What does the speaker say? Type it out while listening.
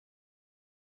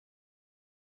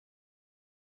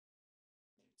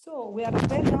So we are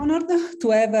very honored to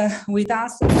have with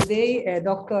us today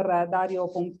Dr. Dario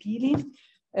Pompili,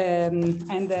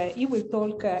 and he will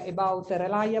talk about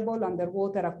reliable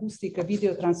underwater acoustic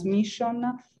video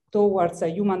transmission towards a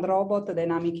human-robot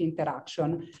dynamic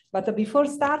interaction. But before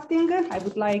starting, I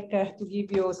would like to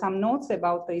give you some notes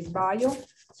about his bio.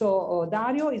 So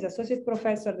Dario is Associate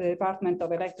Professor at the Department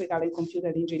of Electrical and Computer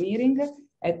Engineering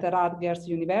at Rutgers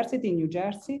University in New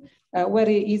Jersey, where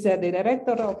he is the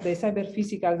director of the Cyber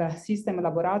Physical System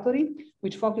Laboratory,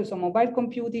 which focuses on mobile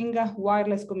computing,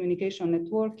 wireless communication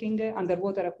networking,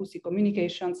 underwater acoustic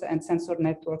communications, and sensor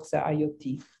networks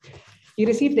IoT. He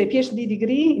received a PhD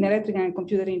degree in electrical and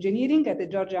computer engineering at the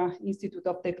Georgia Institute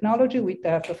of Technology with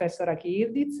Professor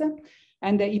Kbps,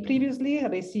 and he previously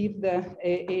received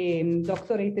a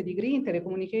doctorate degree in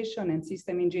telecommunication and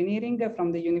system engineering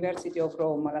from the University of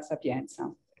Rome, La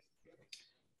Sapienza.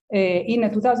 In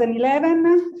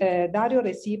 2011, Dario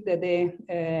received the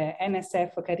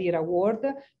NSF Career Award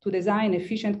to design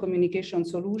efficient communication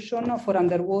solution for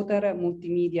underwater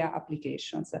multimedia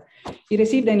applications. He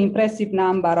received an impressive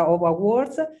number of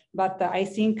awards, but I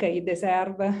think it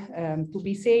deserves to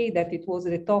be said that it was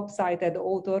the top-cited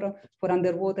author for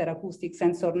underwater acoustic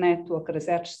sensor network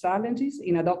research challenges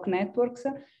in ad hoc networks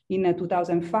in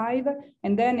 2005,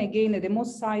 and then again the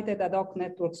most cited ad hoc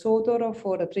networks author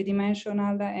for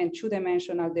three-dimensional and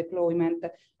two-dimensional deployment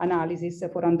analysis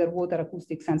for underwater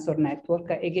acoustic sensor network,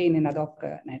 again in ad hoc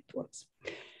networks.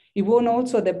 He won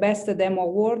also the Best Demo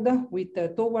Award with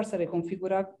towards a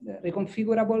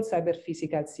reconfigurable cyber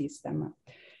physical system.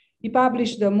 He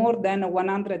published more than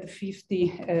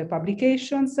 150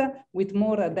 publications with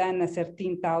more than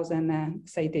 13,000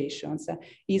 citations.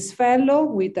 He's fellow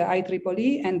with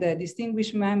IEEE and a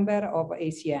distinguished member of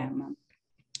ACM.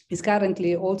 He's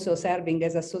currently also serving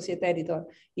as associate editor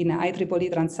in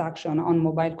IEEE Transaction on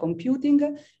Mobile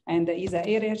Computing, and is an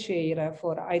area chair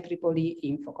for IEEE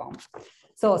Infocom.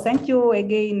 So thank you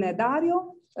again,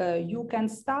 Dario. You can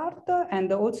start, and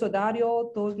also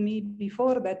Dario told me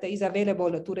before that he's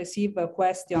available to receive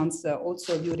questions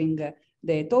also during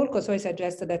the talk, so I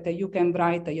suggest that you can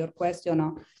write your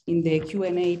question in the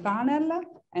Q&A panel,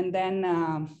 and then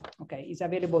okay, he's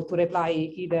available to reply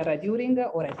either during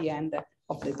or at the end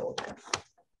of the talk.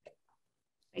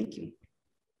 Thank you.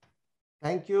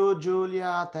 Thank you,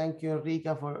 Julia. Thank you,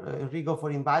 Enrico,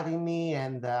 for inviting me,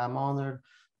 and I'm honored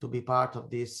to be part of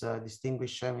this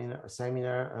distinguished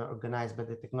seminar organized by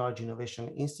the Technology Innovation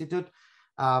Institute.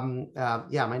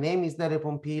 Yeah, my name is Dario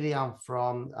Pompili. I'm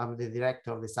the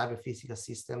director of the Cyber Physical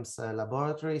Systems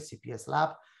Laboratory, CPS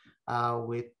Lab,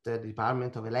 with the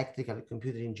Department of Electrical and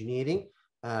Computer Engineering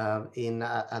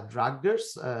at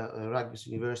Rutgers, Rutgers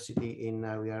University.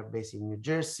 We are based in New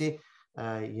Jersey,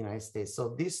 United States.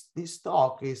 So this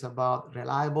talk is about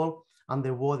reliable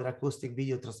underwater acoustic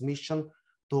video transmission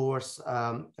towards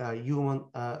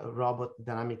human-robot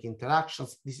dynamic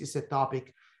interactions. This is a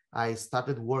topic I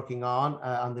started working on,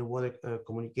 underwater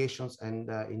communications, and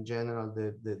in general,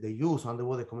 the use of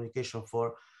underwater communication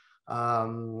for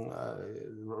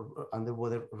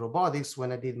underwater robotics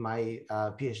when I did my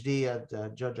PhD at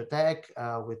Georgia Tech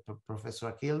with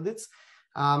Professor Kbps.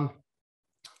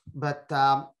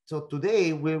 So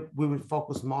today we will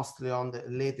focus mostly on the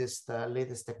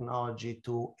latest technology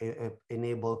to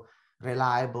enable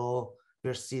reliable,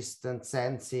 persistent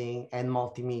sensing and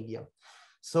multimedia.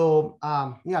 So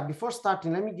yeah, before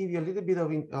starting, let me give you a little bit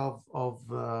of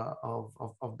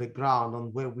background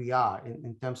on where we are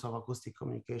in terms of acoustic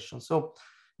communication. So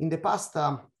in the past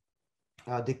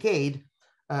decade,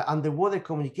 underwater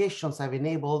communications have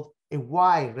enabled a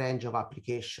wide range of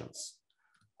applications.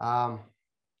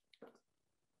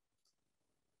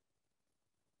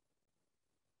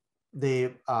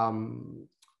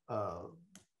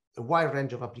 A wide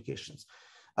range of applications.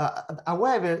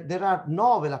 However, there are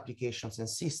novel applications and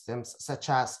systems such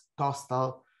as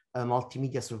coastal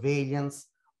multimedia surveillance,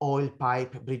 oil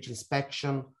pipe bridge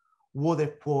inspection,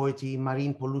 water quality,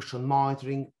 marine pollution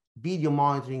monitoring, video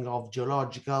monitoring of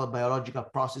geological, biological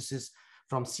processes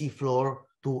from seafloor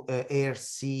to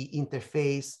ARRC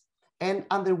interface, and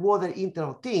underwater Internet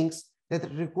of Things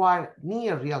that require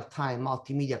near real-time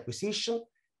multimedia acquisition,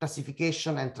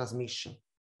 classification, and transmission.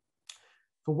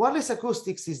 So wireless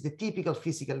acoustics is the typical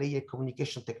physical layer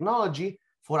communication technology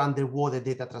for underwater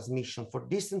data transmission for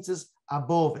distances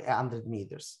above 100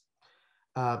 meters.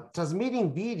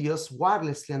 Transmitting videos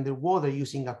wirelessly underwater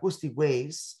using acoustic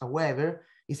waves, however,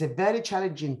 is a very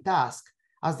challenging task,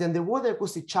 as the underwater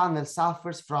acoustic channel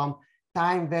suffers from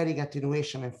time-varying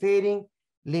attenuation and fading,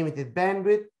 limited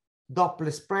bandwidth,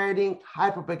 Doppler spreading,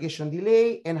 high propagation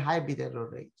delay, and high bit error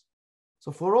rate.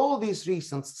 So for all these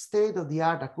reasons,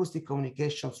 state-of-the-art acoustic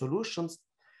communication solutions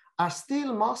are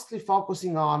still mostly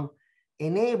focusing on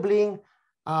enabling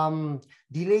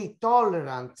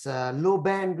delay-tolerant, low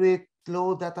bandwidth,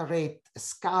 low data rate,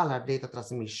 scalar data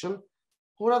transmission,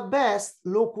 or at best,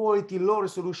 low quality, low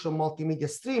resolution multimedia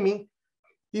streaming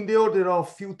in the order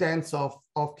of few tenths of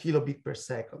kilobit per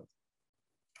second.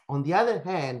 On the other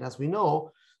hand, as we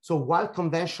know, so while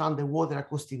conventional underwater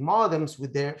acoustic modems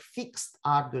with their fixed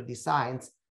hardware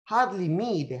designs hardly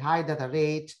meet the high data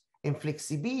rate and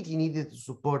flexibility needed to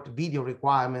support video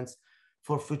requirements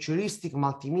for futuristic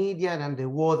multimedia and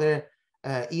underwater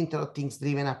Internet of Things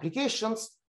driven applications,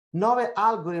 novel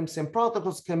algorithms and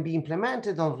protocols can be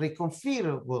implemented on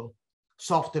reconfigurable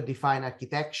software-defined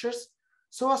architectures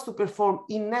so as to perform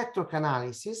in-network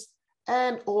analysis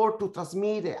and or to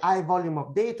transmit a high volume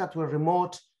of data to a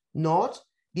remote node,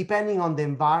 depending on the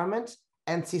environment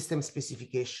and system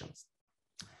specifications.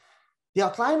 The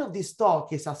outline of this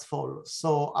talk is as follows.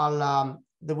 So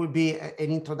there will be an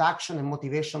introduction and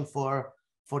motivation for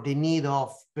the need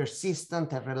of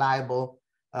persistent and reliable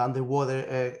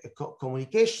underwater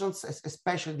communications,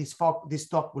 especially this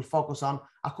talk will focus on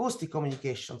acoustic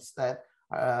communications that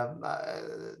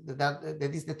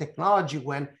is the technology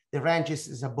when the range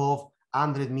is above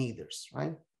 100 meters,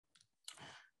 right?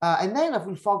 And then I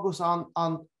will focus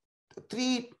on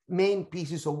three main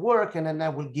pieces of work, and then I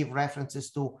will give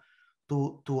references to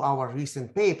our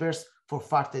recent papers for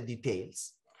further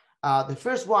details. The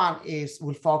first one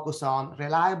will focus on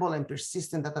reliable and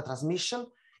persistent data transmission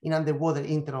in underwater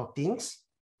Internet of Things,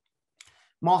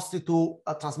 mostly to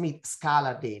transmit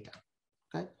scalar data.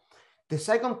 Okay. The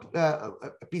second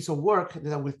piece of work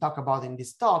that I will talk about in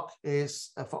this talk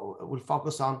will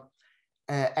focus on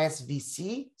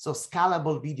SVC, so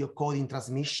scalable video coding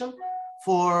transmission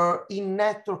for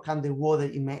in-network underwater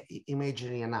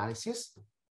imagery analysis.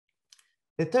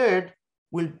 The third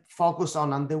will focus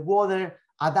on underwater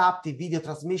adaptive video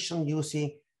transmission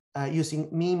using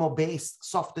MIMO-based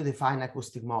software-defined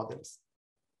acoustic modems.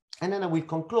 And then I will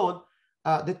conclude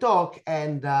the talk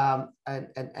and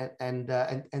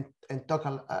talk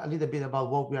a little bit about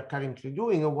what we are currently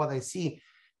doing and what I see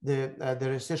the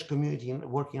research community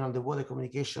working on the water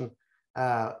communication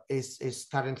is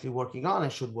currently working on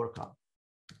and should work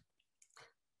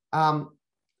on.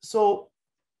 So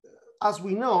as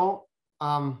we know,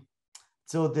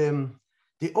 so the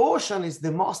ocean is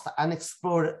the most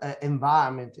unexplored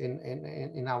environment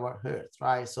in our Earth,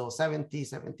 right? So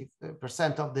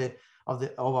 70%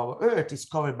 of our Earth is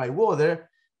covered by water,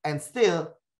 and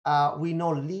still we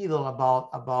know little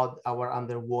about our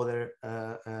underwater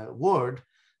world,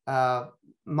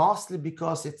 mostly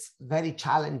because it's very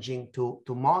challenging to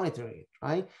monitor it,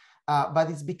 right? But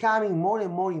it's becoming more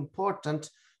and more important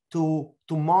to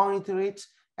monitor it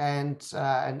and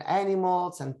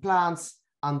animals and plants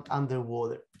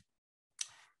underwater.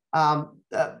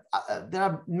 There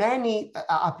are many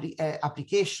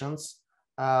applications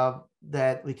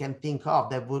that we can think of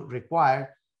that would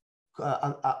require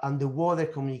underwater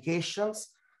communications,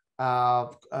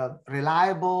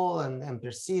 reliable and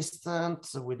persistent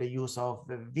with the use of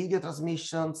video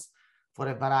transmissions for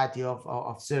a variety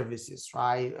of services,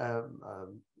 right?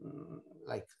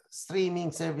 Like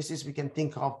streaming services we can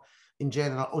think of in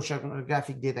general,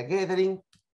 oceanographic data gathering.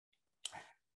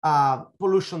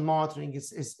 Pollution monitoring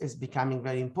is becoming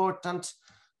very important.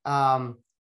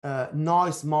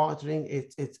 Noise monitoring,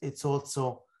 it's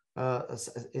also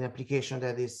an application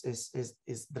that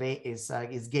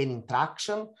is gaining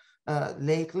traction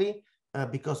lately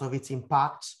because of its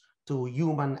impact to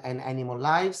human and animal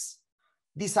lives.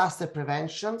 Disaster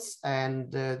preventions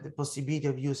and the possibility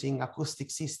of using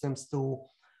acoustic systems to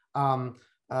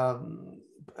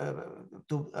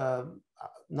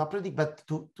not predict, but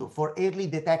for early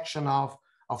detection of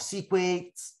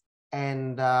seaquakes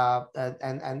and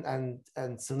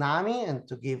tsunami, and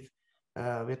to give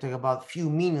we're talking about few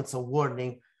minutes of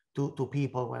warning to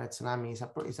people when a tsunami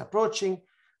is approaching,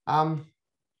 and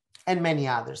many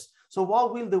others. So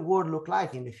what will the world look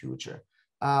like in the future?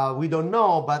 We don't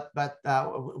know, but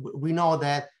we know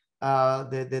that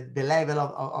the level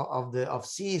of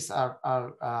seas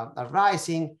are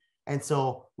rising, and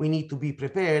so we need to be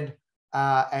prepared.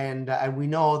 And we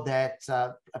know that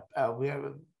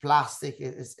plastic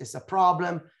is a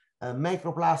problem.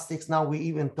 Microplastics. Now we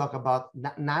even talk about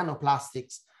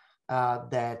nanoplastics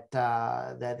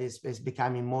that is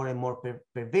becoming more and more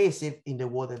pervasive in the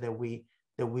water that we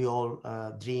all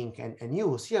drink and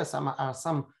use. Here are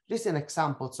some recent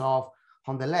examples of,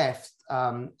 on the left,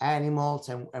 animals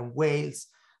and whales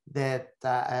that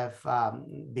have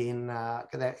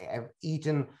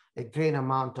eaten a great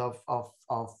amount of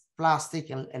plastic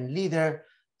and leather,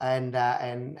 and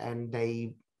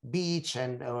they beach,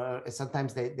 and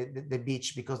sometimes they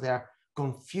beach because they are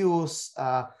confused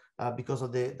because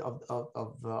of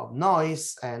the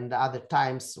noise, and other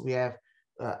times we have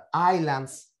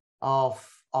islands of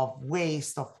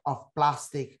waste of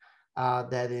plastic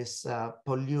that is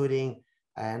polluting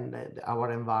and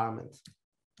our environment.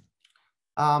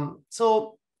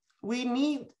 So we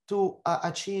need to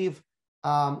achieve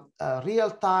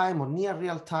real time or near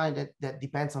real time. That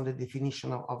depends on the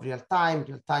definition of real time.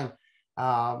 Real time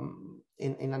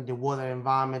in underwater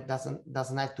environment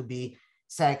doesn't have to be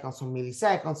seconds or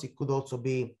milliseconds. It could also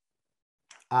be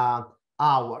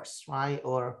hours, right?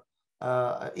 Or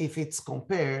if it's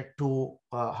compared to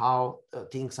how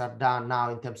things are done now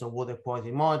in terms of water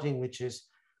quality monitoring, which is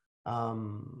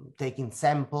taking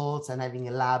samples and having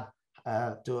a lab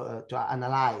to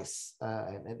analyze.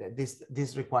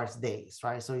 This requires days,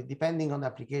 right? So depending on the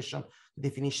application, the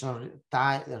definition of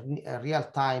time, real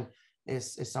time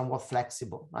is somewhat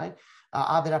flexible, right?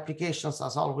 Other applications,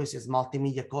 as always, is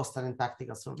multimedia coastal and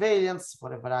tactical surveillance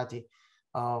for a variety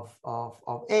of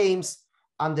aims.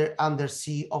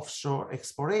 Undersea offshore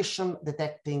exploration,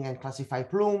 detecting and classify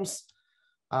plumes,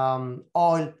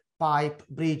 oil pipe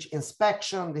bridge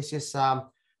inspection. This is,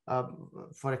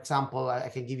 for example, I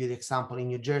can give you the example in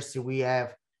New Jersey. We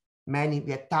have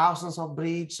thousands of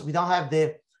bridges. We don't have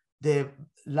the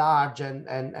large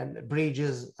and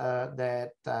bridges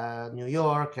that New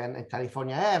York and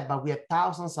California have, but we have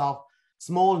thousands of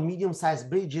small, medium-sized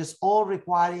bridges, all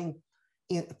requiring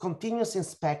continuous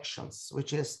inspections,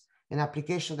 which is an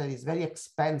application that is very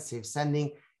expensive,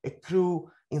 sending a crew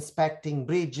inspecting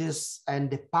bridges and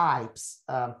the pipes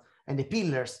and the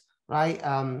pillars, right,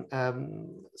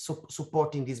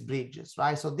 supporting these bridges,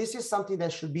 right? So this is something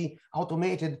that should be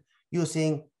automated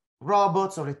using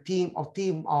robots or a team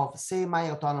of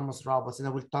semi-autonomous robots, and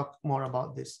I will talk more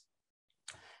about this.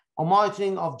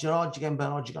 Monitoring of geological and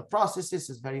biological processes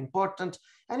is very important,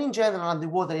 and in general,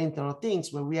 underwater Internet of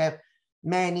Things, where we have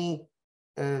many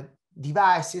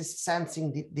devices,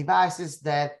 sensing devices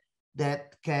that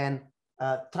can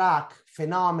track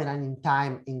phenomena in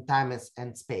time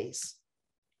and space.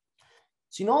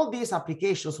 So in all these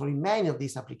applications, or in many of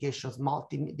these applications,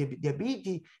 the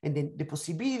ability and the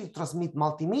possibility to transmit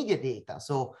multimedia data,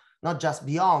 so not just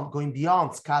going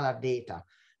beyond scalar data,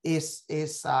 is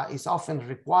often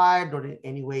required or in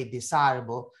any way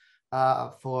desirable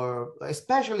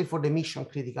especially for the mission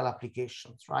critical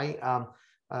applications, right?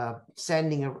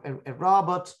 Sending a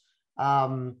robot,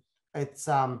 it's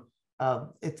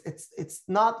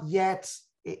not yet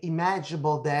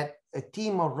imaginable that a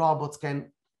team of robots can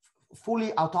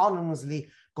fully autonomously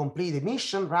complete the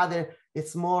mission. Rather,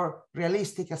 it's more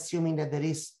realistic, assuming that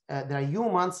there are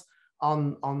humans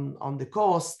on the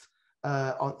coast,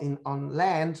 on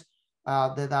land,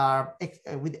 that are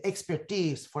with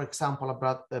expertise, for example,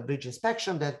 about bridge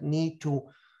inspection, that need to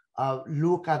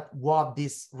look at what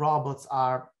these robots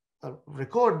are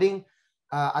recording.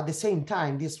 At the same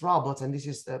time, these robots, and this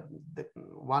is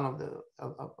one of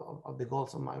the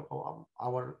goals of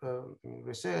our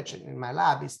research in my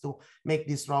lab, is to make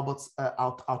these robots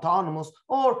autonomous,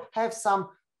 or have some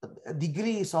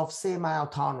degrees of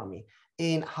semi-autonomy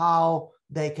in how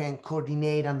they can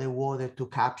coordinate underwater to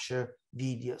capture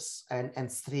videos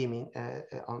and streaming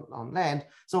on land.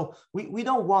 So we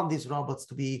don't want these robots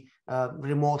to be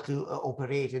remotely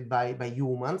operated by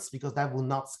humans, because that would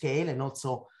not scale, and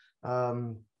also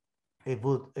it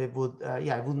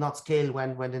would not scale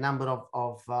when the number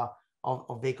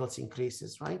of vehicles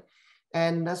increases, right?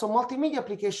 And so multimedia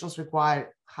applications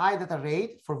require high data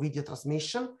rate for video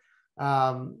transmission.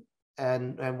 And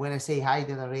when I say high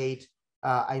data rate,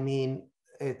 I mean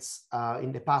it's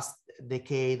in the past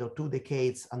decade or 2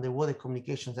 decades, underwater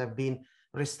communications have been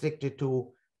restricted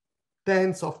to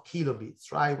tens of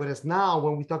kilobits, right? Whereas now,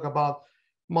 when we talk about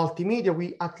multimedia,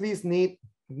 we at least need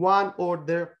 1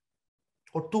 order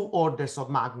or 2 orders of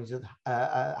magnitude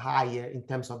higher in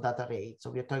terms of data rate.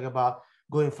 So we're talking about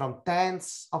going from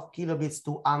tens of kilobits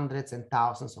to hundreds and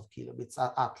thousands of kilobits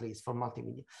at least for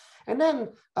multimedia. And then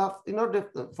in order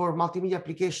for multimedia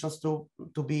applications to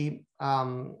be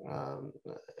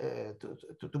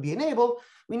enabled,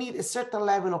 we need a certain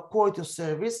level of quality of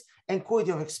service and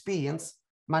quality of experience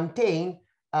maintained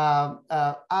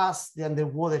as the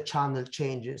underwater channel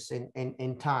changes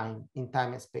in time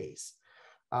and space.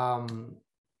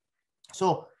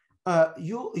 So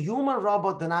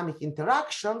human-robot dynamic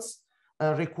interactions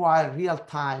require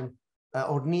real-time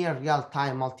or near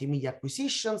real-time multimedia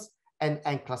acquisitions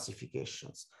and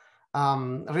classifications.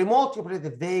 Remotely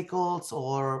operated vehicles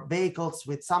or vehicles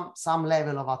with some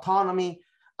level of autonomy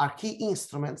are key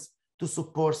instruments to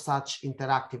support such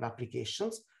interactive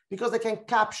applications, because they can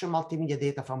capture multimedia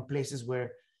data from places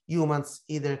where humans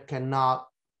either cannot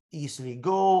easily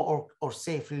go or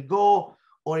safely go,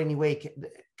 or anyway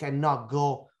cannot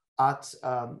go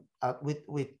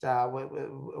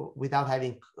without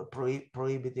having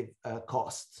prohibitive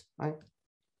costs, right?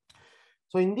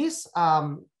 So in this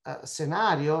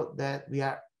scenario that we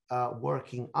are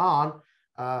working on,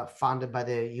 funded by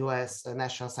the US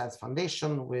National Science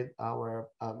Foundation with our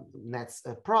NETS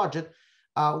project,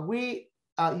 we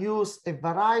use a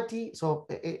variety,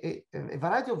 a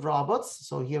variety of robots.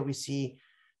 So here we see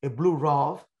a blue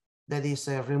ROV that is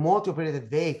a remote operated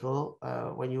vehicle.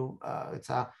 It's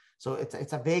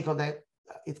a vehicle that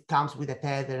it comes with a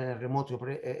tether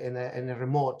and a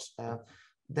remote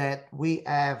that we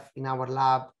have in our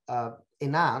lab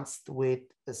enhanced with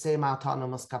the same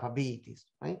autonomous capabilities,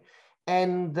 right?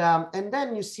 And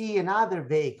then you see another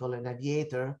vehicle, an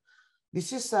aviator.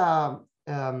 This is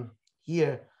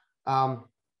here.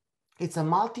 It's a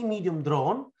multi-medium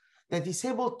drone that is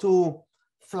able to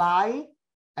fly,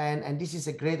 and this is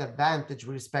a great advantage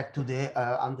with respect to the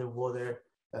underwater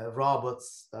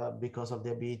robots because of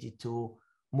the ability to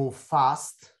move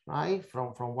fast, right,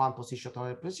 from one position to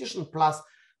another position, plus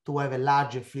to have a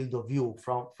larger field of view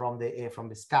from the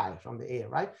air,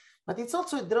 right? But it's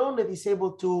also a drone that is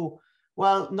able to,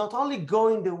 well, not only go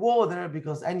in the water,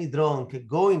 because any drone can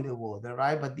go in the water,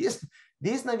 right? But this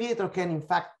navigator can in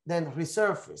fact then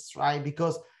resurface, right?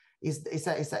 Because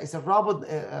it's a robot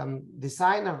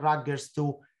designed at Rutgers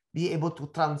to be able to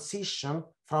transition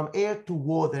from air to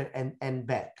water and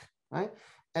back, right?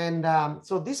 And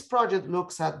so this project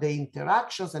looks at the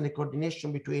interactions and the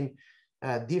coordination between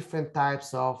different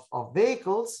types of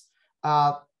vehicles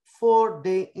for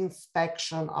the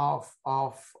inspection of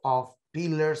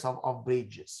pillars of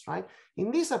bridges, right?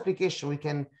 In this application, we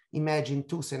can imagine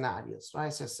two scenarios,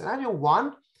 right? So scenario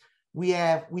one, we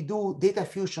do data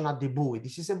fusion at the buoy.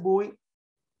 This is a buoy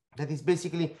that is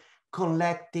basically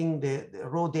collecting the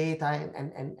raw data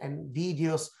and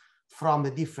videos from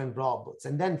the different robots.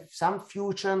 And then some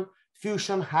fusion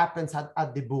happens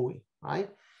at the buoy, right?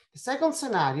 The second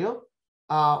scenario,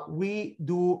 we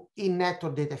do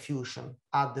in-network data fusion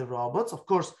at the robots. Of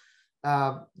course,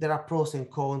 there are pros and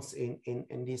cons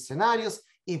in these scenarios.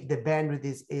 If the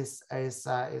bandwidth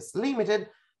is limited,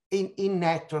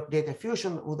 in-network data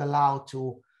fusion would allow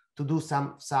to do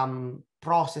some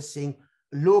processing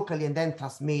locally and then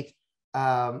transmit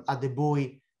at the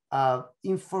buoy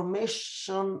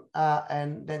information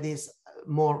and that is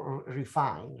more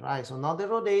refined, right? So not the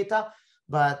raw data,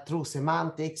 but through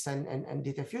semantics and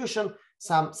data fusion,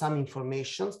 some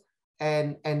informations,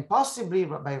 and possibly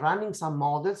by running some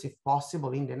models, if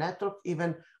possible, in the network,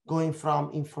 even going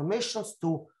from informations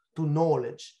to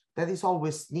knowledge. That is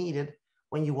always needed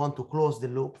when you want to close the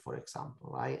loop, for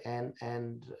example, right?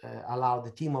 And allow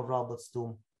the team of robots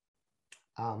to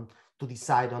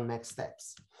decide on next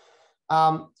steps.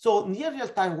 So near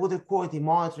real-time water quality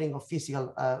monitoring of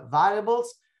physical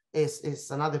variables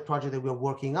is another project that we're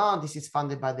working on. This is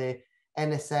funded by the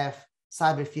NSF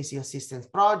Cyber Physical Systems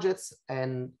Projects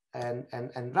and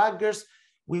Rutgers.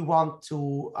 We want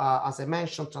to, as I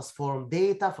mentioned, transform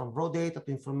data from raw data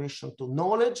to information to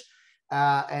knowledge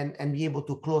and be able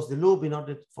to close the loop in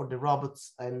order for the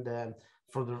robots and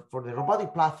for the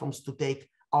robotic platforms to take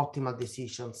optimal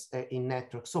decisions in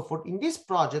network. So in this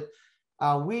project,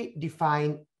 we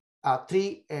define a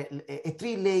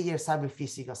three-layer cyber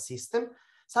physical system.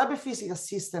 Cyber physical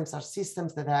systems are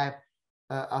systems that have,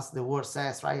 as the word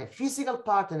says, right, a physical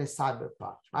part and a cyber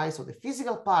part, right? So the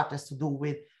physical part has to do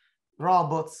with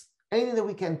robots, anything that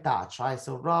we can touch, right?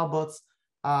 So robots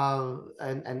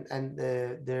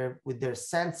with their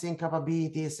sensing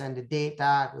capabilities and the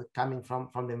data coming from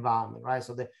the environment, right?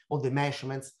 So all the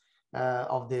measurements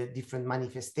of the different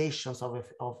manifestations of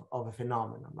a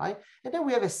phenomenon, right? And then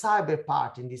we have a cyber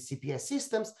part in these CPS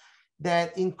systems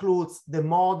that includes the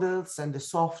models and the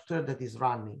software that is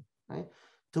running, right,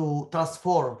 to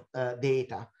transform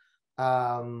data,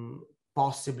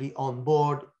 possibly on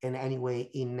board and anyway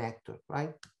in network,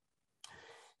 right?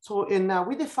 So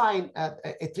we define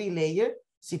a three-layer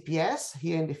CPS.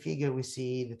 Here in the figure, we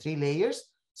see the three layers.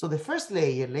 So the first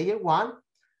layer, layer one,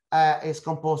 is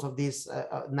composed of these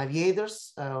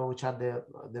navigators, which are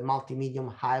the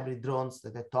multimedium hybrid drones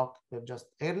that I talked just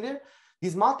earlier.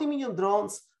 These multimedium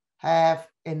drones have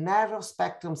a narrow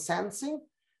spectrum sensing,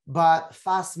 but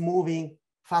fast-moving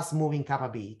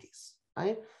capabilities,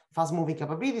 right? Fast-moving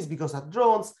capabilities because at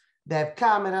drones, they have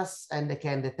cameras and they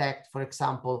can detect, for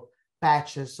example,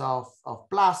 patches of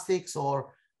plastics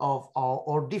or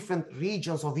different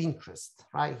regions of interest,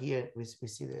 right? Here we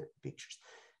see the pictures.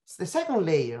 the second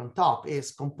layer on top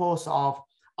is composed of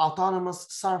autonomous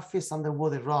surface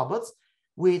underwater robots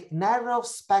with narrow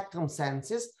spectrum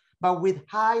senses, but with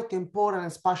high temporal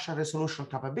and spatial resolution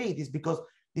capabilities, because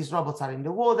these robots are in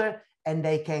the water and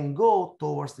they can go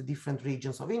towards the different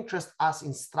regions of interest as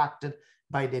instructed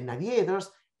by the navigators,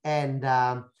 and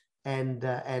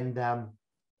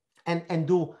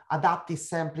do adaptive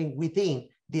sampling within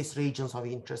these regions of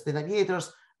interest. The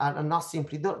navigators are not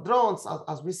simply drones,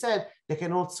 as we said. They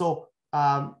can also,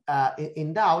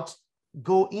 in doubt,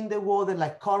 go in the water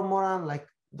like cormorant, like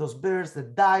those birds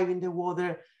that dive in the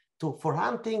water for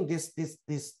hunting.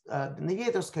 The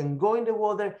navigators can go in the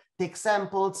water, take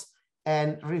samples,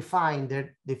 and refine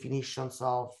their definitions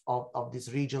of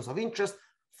these regions of interest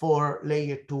for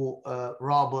layer 2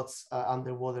 robots,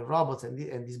 underwater robots.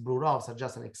 And these blue ROVs are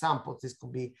just an example. This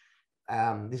could be,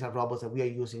 these are robots that we are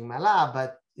using in my lab,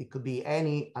 but it could be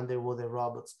any underwater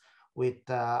robots with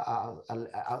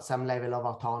some level of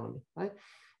autonomy, right?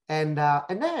 And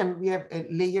then we have a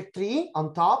layer 3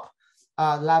 on top,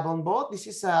 lab on board. This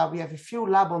is, we have a few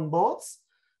lab on boards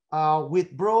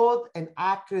with broad and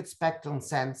accurate spectrum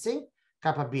sensing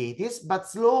capabilities, but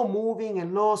slow moving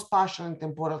and low spatial and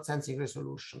temporal sensing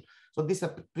resolution. So these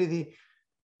are pretty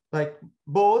like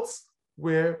boats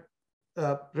where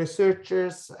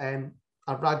researchers and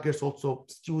at Rutgers, also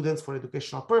students for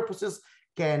educational purposes,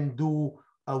 can do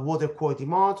water quality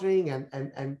monitoring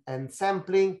and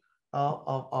sampling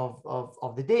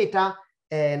of the data.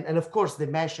 And of course, the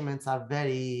measurements are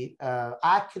very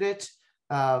accurate,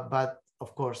 but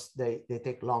of course, they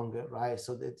take longer, right?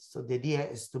 So the idea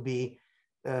is to be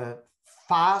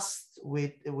fast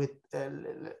with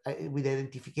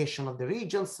identification of the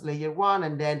regions, layer 1,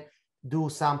 and then do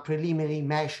some preliminary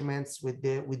measurements with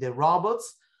the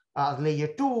robots, layer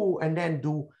 2, and then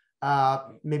do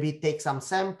maybe take some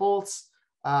samples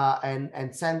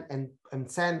and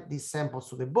send these samples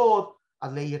to the boat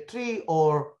at layer 3,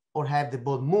 or have the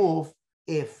boat move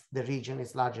if the region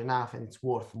is large enough and it's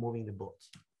worth moving the boat.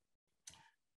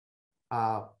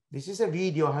 This is a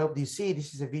video, I hope you see,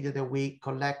 this is a video that we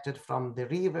collected from the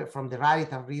river, from the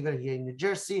Raritan River here in New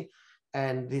Jersey.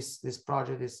 And this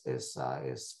project is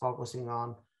focusing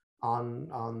on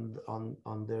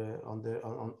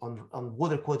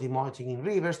water quality monitoring in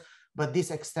rivers, but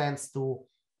this extends to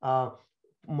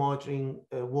monitoring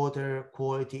water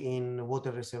quality in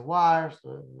water reservoirs,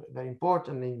 very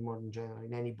important, and more in general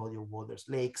in any body of waters,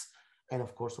 lakes, and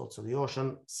of course also the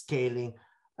ocean, scaling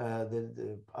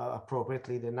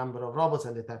appropriately the number of robots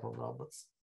and the type of robots.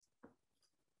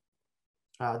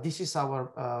 This is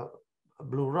our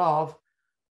blue ROV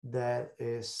that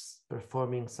is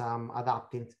performing some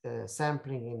adaptive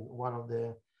sampling in one of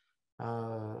the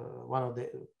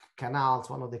canals,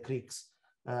 one of the creeks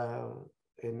here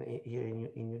in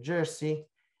New Jersey.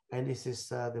 And this is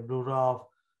the blue ROV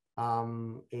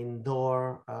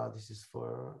indoor. This is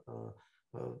for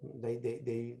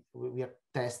we are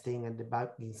testing and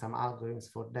debugging some algorithms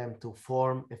for them to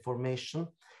form a formation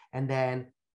and then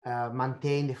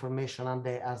maintain the formation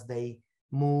as they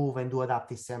move and do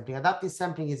adaptive sampling. Adaptive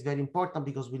sampling is very important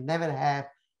because we'll never have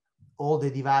all the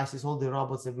devices, all the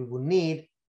robots that we will need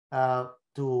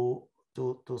to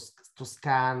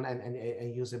scan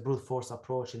and use a brute force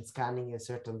approach in scanning a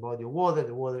certain body of water.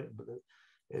 The water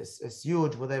is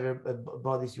huge. Whatever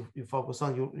bodies you focus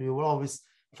on, you will always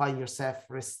find yourself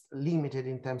limited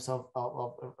in terms of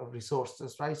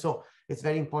resources, right? So it's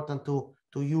very important to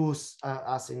use,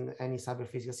 as in any cyber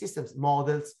physical systems,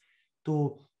 models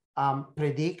to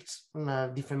predict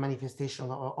different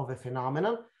manifestations of a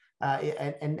phenomenon,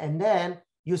 and then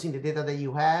using the data that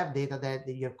you have, data that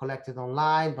you have collected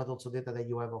online, but also data that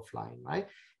you have offline, right?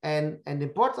 And the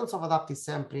importance of adaptive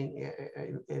sampling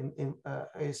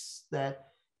is that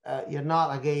you're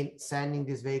not, again, sending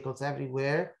these vehicles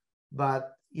everywhere,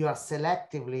 but you are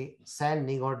selectively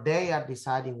sending, or they are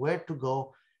deciding where to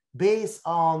go based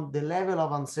on the level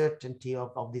of uncertainty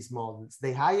of these models.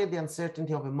 The higher the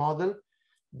uncertainty of a model,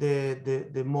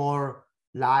 the more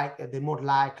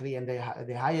likely and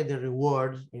the higher the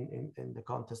reward in the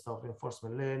context of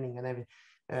reinforcement learning and everything,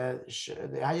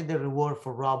 the higher the reward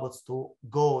for robots to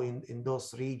go in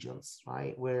those regions,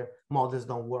 right, where models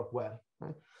don't work well,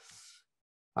 right?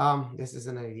 This is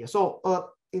an idea. So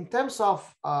in terms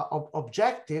of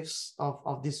objectives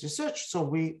of this research, so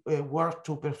we work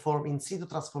to perform in situ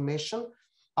transformation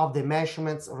of the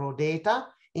measurements raw data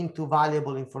into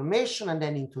valuable information and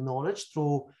then into knowledge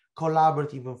through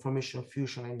collaborative information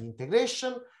fusion and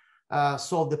integration,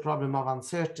 solve the problem of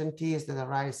uncertainties that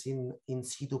arise in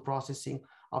situ processing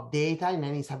of data in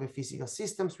any cyber physical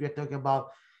systems. We are talking about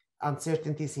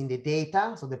uncertainties in the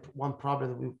data. So the one problem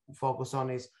that we focus on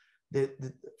is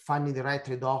finding the right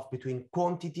trade-off between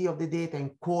quantity of the data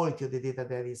and quality of the data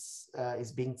that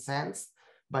is being sensed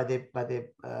by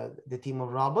the team of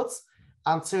robots.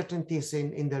 Uncertainties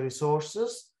in the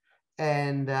resources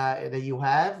and that you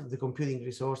have, the computing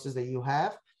resources that you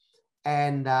have,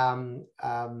 and the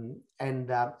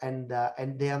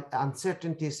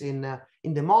uncertainties in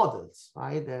the models,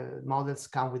 right? The models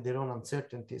come with their own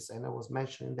uncertainties, and I was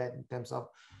mentioning that in terms of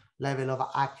level of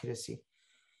accuracy.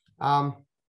 The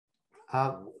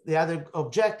other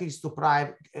objective is to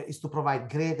provide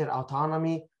greater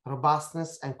autonomy,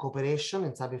 robustness, and cooperation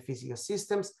in cyber-physical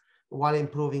systems, while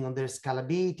improving on their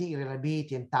scalability,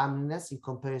 reliability, and timeliness in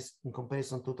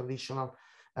comparison to traditional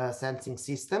sensing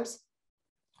systems.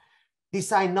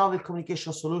 Design novel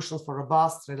communication solutions for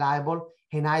robust, reliable,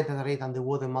 and high data rate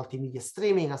underwater multimedia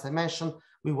streaming. As I mentioned,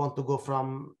 we want to go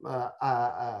from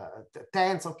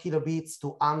tens of kilobits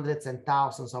to hundreds and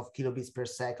thousands of kilobits per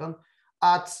second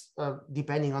at,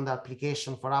 depending on the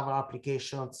application. For our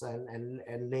applications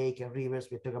and lake and rivers,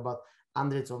 we talk about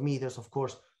hundreds of meters. Of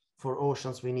course, for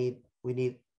oceans, we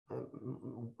need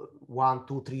 1,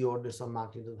 2, 3 orders of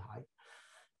magnitude high.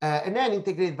 And then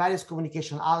integrate various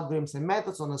communication algorithms and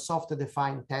methods on a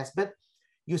software-defined testbed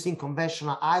using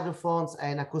conventional hydrophones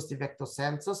and acoustic vector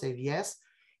sensors, AVS,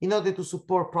 in order to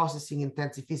support processing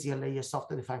intensive physical layer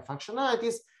software-defined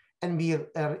functionalities and be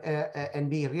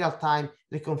real-time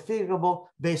reconfigurable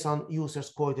based on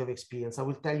users' quality of experience. I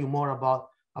will tell you more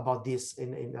about this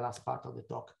in the last part of the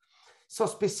talk. So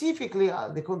specifically,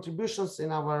 the contributions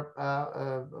in our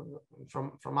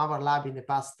from our lab in the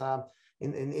past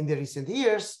in the recent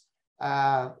years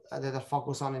that I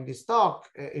focus on in this talk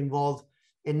involved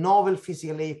a novel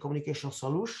physical layer communication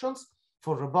solutions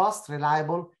for robust,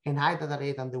 reliable, and high data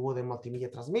rate underwater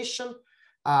multimedia transmission,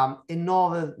 a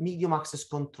novel medium access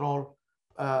control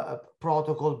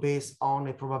protocol based on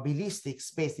a probabilistic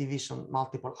space division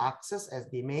multiple access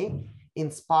SDMA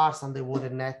in sparse underwater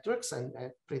networks, and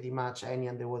pretty much any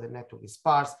underwater network is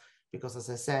sparse because, as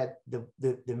I said,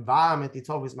 the environment is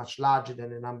always much larger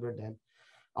than the number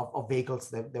of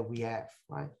vehicles that we have,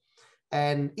 right?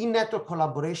 And in-network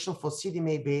collaboration for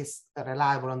CDMA-based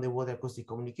reliable underwater acoustic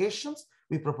communications,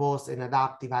 we propose an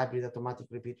adaptive hybrid automatic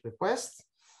repeat requests,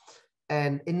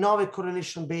 and a novel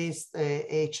correlation-based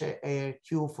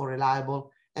ARRC for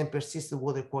reliable and persistent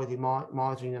water quality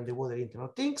monitoring underwater Internet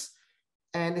of Things,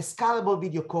 and a scalable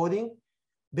video coding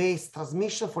based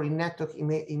transmission for in-network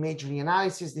imagery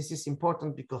analysis. This is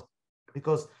important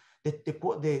because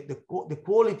the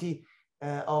quality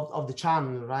of the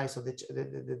channel, right? So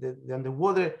the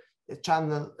underwater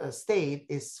channel state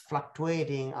is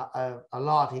fluctuating a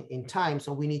lot in time.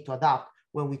 So we need to adapt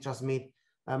when we transmit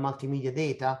multimedia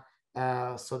data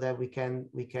so that we can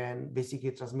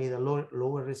basically transmit a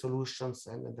lower resolutions,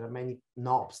 and there are many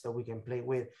knobs that we can play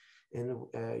with in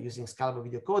using scalable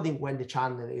video coding when the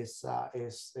channel is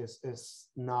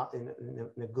not in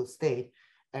a good state,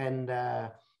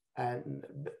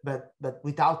 but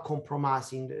without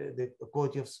compromising the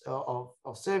quality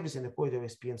of service and the quality of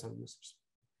experience of users.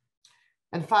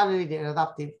 And finally, the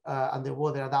adaptive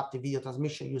underwater adaptive video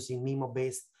transmission using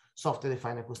MEMS-based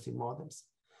software-defined acoustic modems.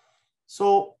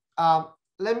 So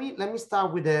let me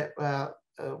start with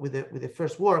the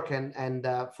first work, and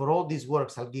for all these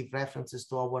works, I'll give references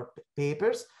to our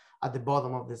papers. At the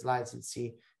bottom of the slides, you'll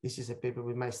see this is a paper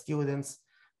with my students.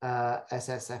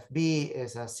 SSFB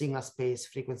is a signal space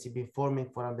frequency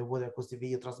beamforming for underwater acoustic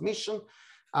video transmission.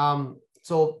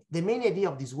 So the main idea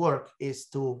of this work is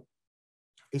to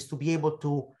be able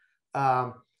to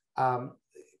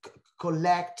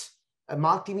collect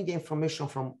multimedia information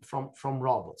from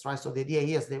robots, right? So the idea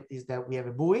here is that we have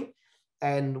a buoy,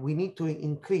 and we need to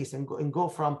increase and go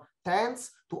from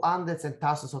tens to hundreds and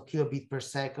thousands of kilobits per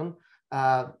second.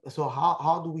 So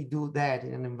how do we do that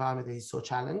in an environment that is so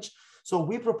challenged? So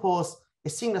we propose a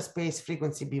signal space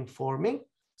frequency beamforming.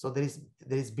 So there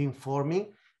is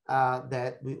beamforming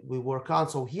that we work on.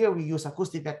 So here we use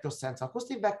acoustic vector sensors.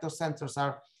 Acoustic vector sensors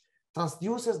are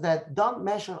transducers that don't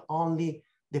measure only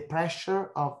the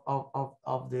pressure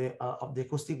of the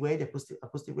acoustic wave. The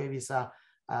acoustic wave is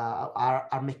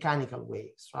are mechanical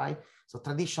waves, right? So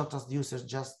traditional transducers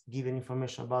just give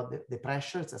information about the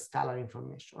pressure. It's a scalar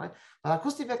information, right? But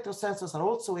acoustic vector sensors are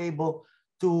also able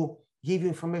to give you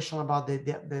information about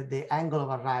the angle of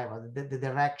arrival, the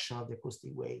direction of the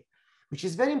acoustic wave, which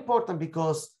is very important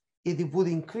because it would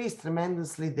increase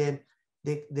tremendously the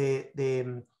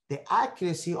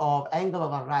accuracy of angle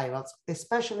of arrivals,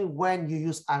 especially when you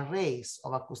use arrays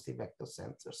of acoustic vector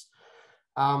sensors.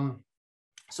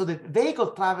 So the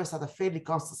vehicle travels at a fairly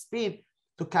constant speed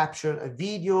to capture a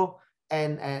video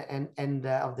and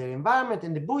of their environment,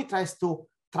 and the buoy tries to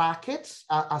track it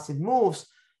as it moves.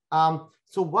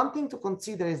 So one thing to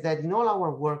consider is that in all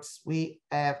our works, we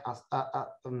have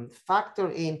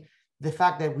factor in the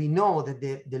fact that we know that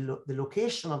the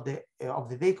location of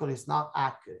the vehicle is not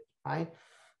accurate, right?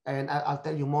 And I'll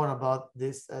tell you more about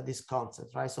this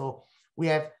concept, right? So we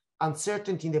have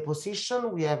uncertainty in the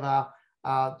position. We have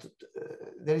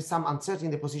there is some uncertainty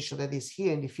in the position that is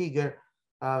here in the figure,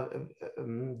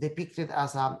 depicted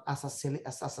as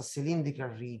a cylindrical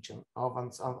region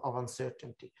of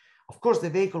uncertainty. Of course, the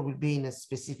vehicle will be in a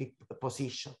specific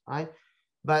position, right?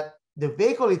 But the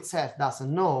vehicle itself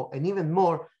doesn't know, and even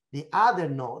more, the other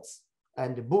nodes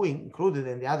and the buoy included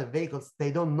in the other vehicles,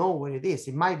 they don't know where it is.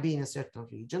 It might be in a certain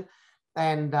region.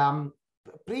 And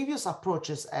previous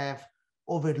approaches have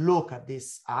overlooked at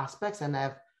these aspects and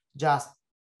have just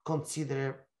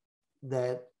considered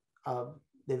that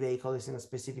the vehicle is in a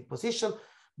specific position.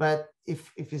 But if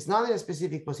it's not in a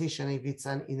specific position, if it's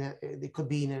it could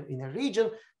be in a region,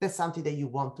 that's something that you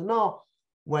want to know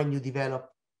when you develop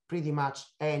pretty much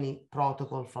any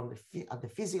protocol from at the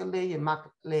physical layer, MAC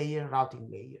layer, routing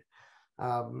layer.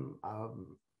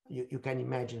 You can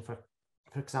imagine, for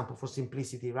example, for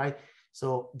simplicity, right?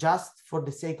 So just for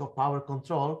the sake of power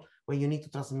control, when you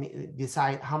need to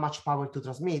decide how much power to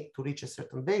transmit to reach a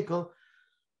certain vehicle,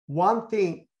 one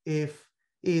thing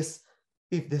is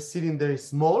if the cylinder is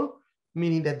small,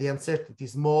 meaning that the uncertainty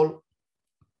is small,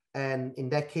 and in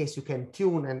that case you can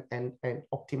tune and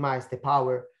optimize the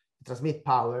power, transmit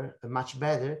power much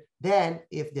better than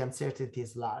if the uncertainty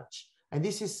is large. And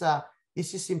this is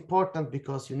important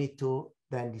because you need to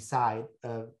then decide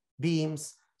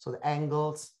beams, so the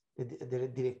angles, the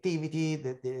directivity,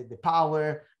 the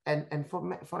power, and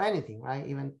for anything, right?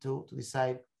 Even to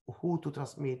decide who to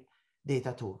transmit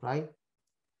data to, right?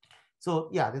 So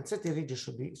yeah, the uncertainty region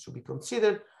should be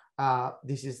considered.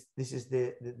 This is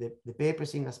the paper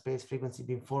signal space frequency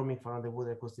beamforming for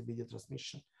underwater acoustic video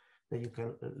transmission that you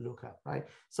can look at, right?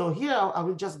 So here I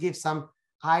will just give some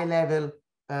high-level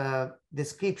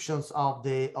descriptions of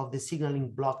the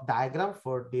signaling block diagram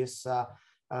for this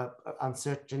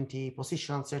uncertainty,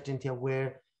 position uncertainty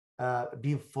aware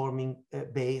beamforming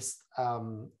based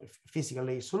physical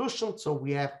layer solution. So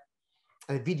we have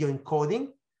a video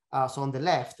encoding. So on the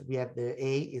left, we have the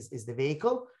A is the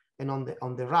vehicle, and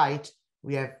on the right,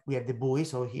 we have the buoy.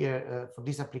 So here for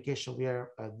this application,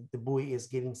 the buoy is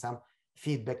giving some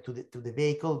feedback to the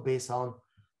vehicle based on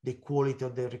the quality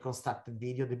of the reconstructed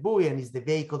video. The buoy and is the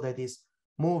vehicle that is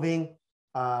moving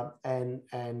and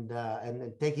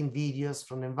taking videos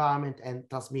from the environment and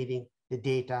transmitting the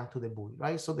data to the buoy,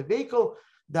 right? So the vehicle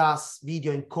does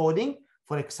video encoding,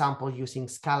 for example, using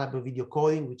scalable video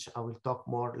coding, which I will talk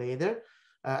more later.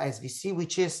 SVC,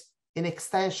 which is an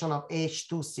extension of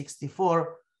H.264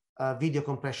 video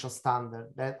compression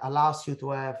standard that allows you to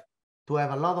have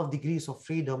a lot of degrees of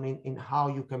freedom in how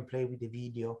you can play with the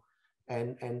video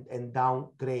and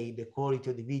downgrade the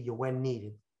quality of the video when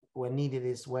needed. When needed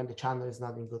is when the channel is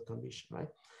not in good condition, right?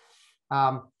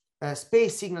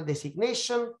 Space signal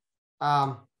designation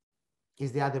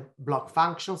is the other block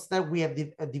functions that we have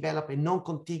developed a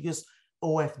non-contiguous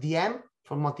OFDM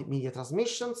for multimedia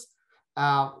transmissions.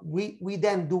 We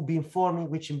then do beamforming,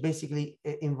 which basically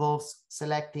involves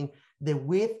selecting the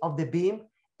width of the beam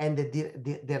and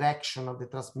the direction of the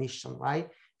transmission, right?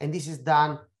 And this is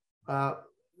done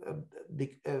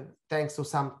thanks to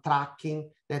some tracking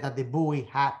that at the buoy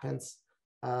happens.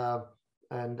 So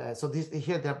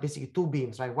here there are basically two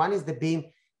beams, right? One is the beam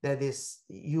that is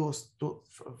used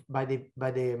by the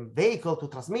vehicle to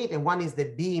transmit, and one is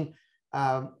the beam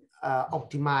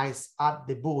optimized at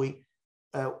the buoy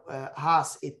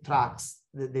as it tracks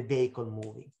the vehicle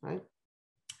moving, right?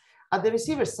 At the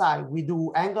receiver side, we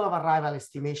do angle of arrival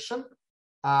estimation,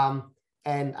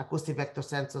 and acoustic vector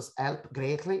sensors help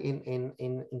greatly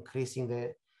in increasing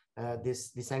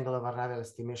this angle of arrival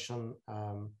estimation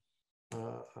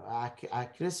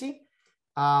accuracy.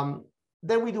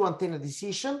 Then we do antenna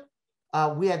decision.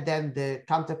 We have then the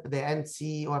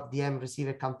NC or FDM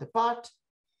receiver counterpart,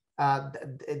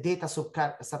 data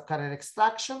subcarrier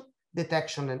extraction,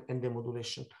 detection, and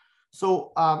demodulation.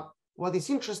 So what is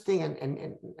interesting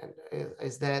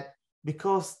is that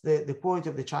because the quality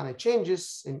of the channel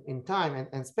changes in time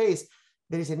and space,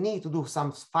 there is a need to do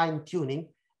some fine tuning,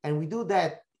 and we do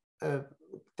that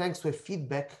thanks to a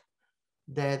feedback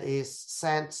that is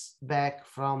sent back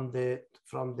from the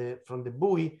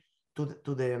buoy to the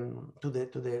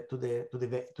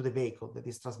vehicle that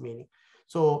is transmitting.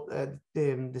 So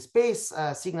the space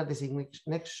signal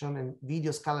designation and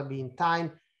video scalability in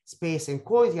time, space, and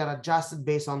quality are adjusted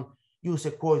based on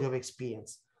user quality of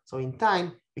experience. So in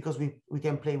time, because we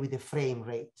can play with the frame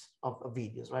rate of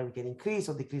videos, right? We can increase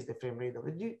or decrease the frame rate of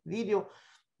the video.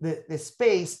 The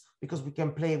space, because we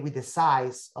can play with the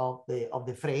size of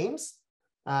the frames,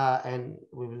 and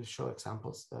we will show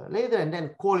examples later. And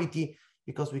then quality,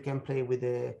 because we can play with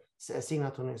the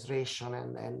signal to noise ratio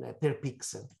and per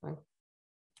pixel, right?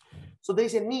 So there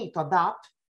is a need to adapt.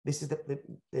 This is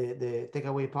the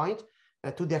takeaway point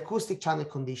to the acoustic channel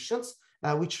conditions,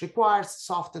 which requires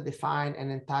software defined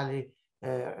and entirely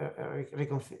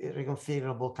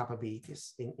reconfigurable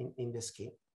capabilities in the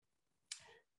scheme.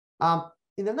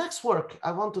 In the next work,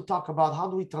 I want to talk about how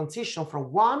do we transition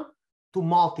from one to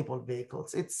multiple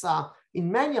vehicles. It's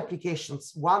in many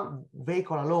applications, one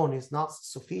vehicle alone is not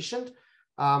sufficient.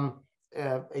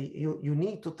 You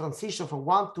need to transition from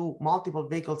one to multiple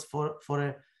vehicles for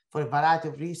a variety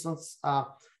of reasons.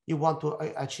 You want to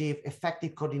achieve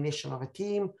effective coordination of a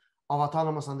team of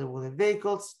autonomous underwater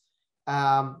vehicles.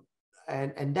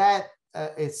 And that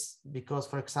is because,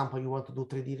 for example, you want to do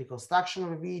 3D reconstruction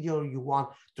of a video, you want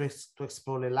to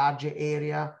explore a larger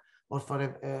area, or for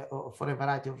a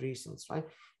variety of reasons, right?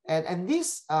 And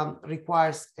this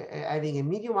requires having a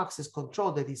medium access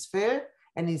control that is fair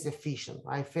and is efficient,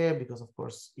 right? Fair because, of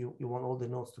course, you want all the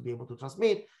nodes to be able to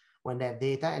transmit when they have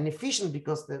data, and efficient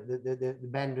because the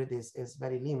bandwidth is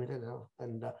very limited,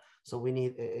 and so we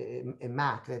need a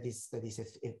MAC that is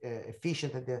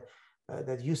efficient and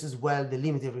that uses well the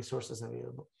limited resources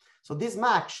available. So this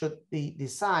MAC should be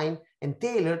designed and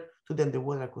tailored to the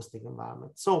underwater acoustic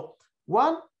environment. So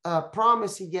one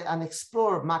promising yet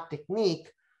unexplored MAC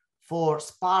technique for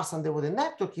sparse underwater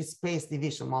network is space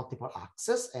division multiple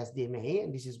access, SDMA,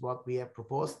 and this is what we have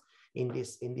proposed in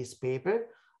this paper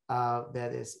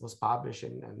that was published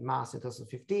in Mass in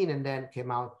 2015, and then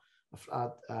came out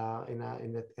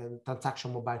in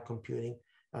transaction mobile computing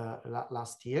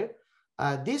last year.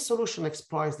 This solution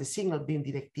exploits the signal beam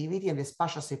directivity and the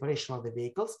spatial separation of the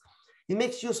vehicles. It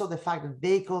makes use of the fact that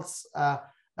vehicles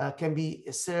can be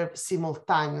served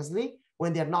simultaneously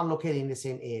when they are not located in the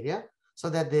same area, so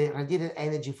that the radiated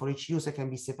energy for each user can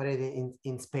be separated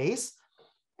in space.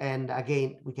 And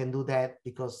again, we can do that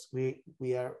because we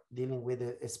are dealing with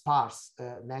a sparse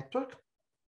network.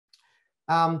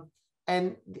 So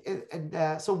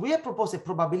we have proposed a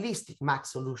probabilistic MAC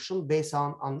solution based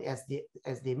on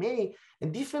SDMA,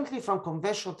 and differently from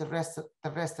conventional terrestrial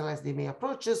SDMA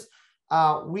approaches,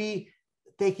 we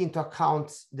take into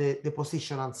account the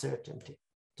position uncertainty.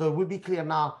 So it will be clear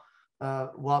now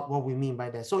what we mean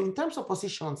by that. So in terms of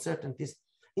position uncertainties,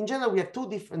 in general, we have two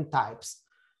different types.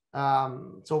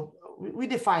 So we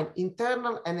define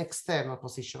internal and external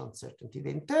position uncertainty. The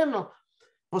internal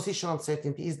position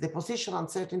uncertainty is the position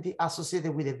uncertainty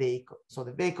associated with the vehicle. So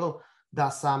the vehicle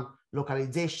does some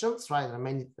localizations, right? There are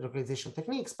many localization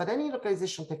techniques, but any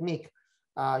localization technique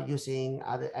using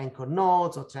other anchor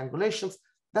nodes or triangulations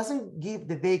doesn't give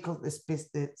the vehicle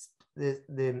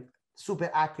the super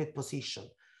accurate position.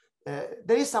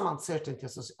 There is some uncertainty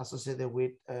associated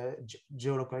with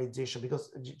geolocalization because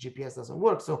GPS doesn't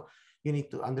work. So you need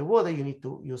to, underwater, you need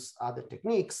to use other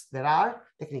techniques. There are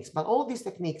techniques, but all these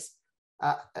techniques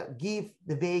give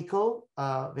the vehicle,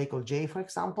 vehicle J, for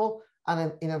example,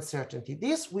 an uncertainty.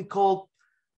 This we call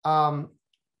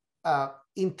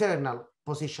internal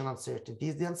position uncertainty.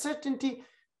 It's the uncertainty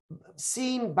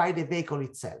seen by the vehicle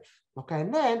itself. Okay,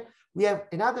 and then we have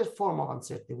another form of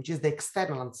uncertainty, which is the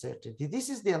external uncertainty. This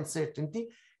is the uncertainty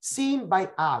seen by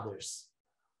others.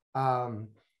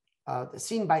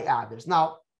 Seen by others.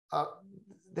 Now,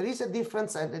 there is a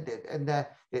difference, and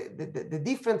the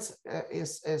difference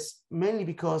is mainly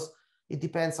because it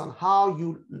depends on how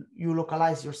you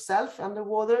localize yourself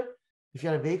underwater, if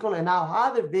you're a vehicle, and how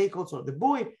other vehicles or the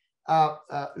buoy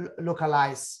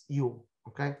localize you,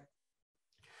 okay?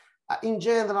 In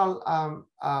general,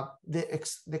 the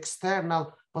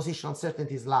external position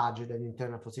uncertainty is larger than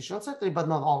internal position uncertainty, but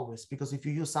not always, because if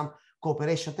you use some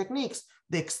cooperation techniques,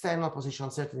 the external position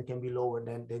uncertainty can be lower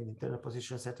than the internal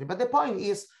position uncertainty. But the point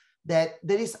is that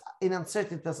there is an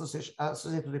uncertainty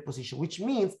associated with the position, which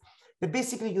means that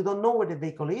basically you don't know where the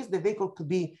vehicle is. The vehicle could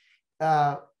be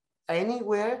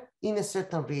anywhere in a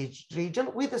certain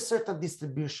region with a certain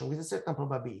distribution, with a certain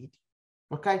probability,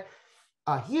 okay?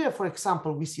 Here, for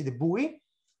example, we see the buoy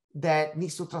that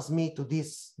needs to transmit to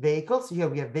these vehicles. Here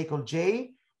we have vehicle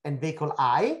J and vehicle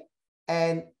I,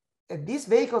 and these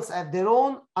vehicles have their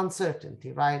own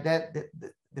uncertainty, right? That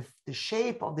the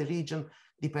shape of the region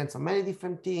depends on many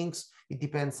different things. It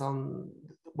depends on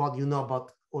what you know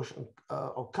about ocean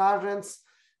currents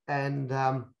and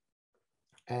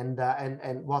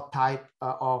what type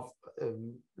of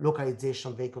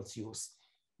localization vehicles use,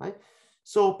 right?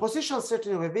 So position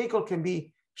uncertainty of a vehicle can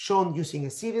be shown using a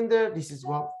cylinder. This is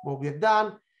what we have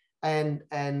done. And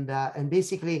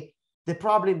basically the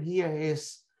problem here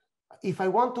is, if I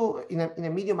want to, in a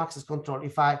medium access control,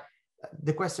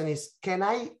 the question is, can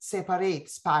I separate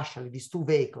spatially these two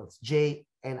vehicles, J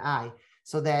and I,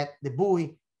 so that the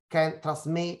buoy can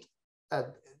transmit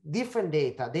different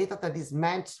data that is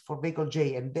meant for vehicle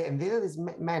J and data that is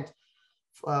meant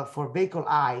for vehicle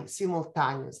I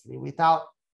simultaneously without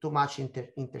too much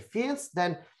interference?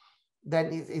 Then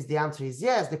the answer is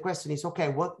yes. The question is, okay,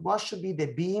 what should be the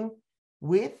beam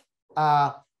width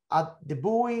at the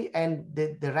buoy and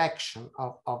the direction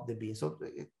of the beam? So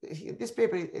in this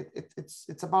paper,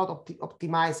 it's about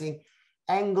optimizing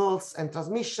angles and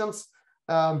transmissions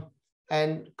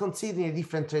and considering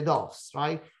different trade-offs,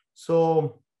 right?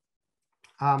 So,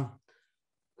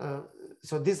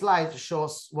 so this slide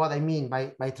shows what I mean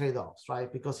by trade-offs,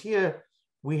 right? Because here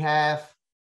we have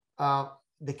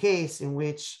the case in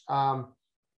which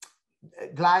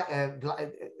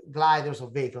gliders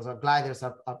of vehicles, or gliders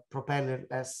are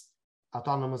propellerless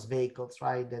autonomous vehicles,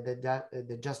 right?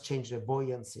 They just change their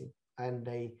buoyancy, and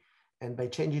by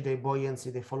changing their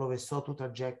buoyancy, they follow a sawtooth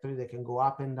trajectory. They can go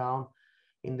up and down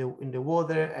in the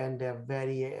water, and they're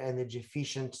very energy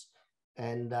efficient,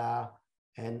 and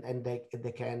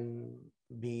they can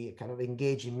be kind of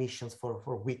engaged in missions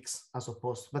for weeks, as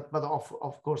opposed to, but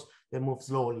of course they move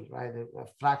slowly, right?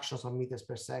 Fractions of meters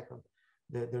per second,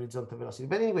 the horizontal velocity.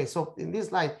 But anyway, so in this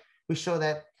slide we show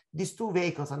that these two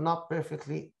vehicles are not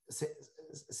perfectly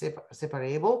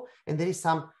separable, and there is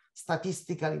some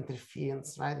statistical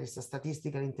interference, right? There's a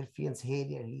statistical interference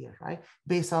area here, right?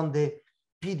 Based on the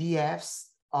PDFs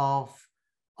of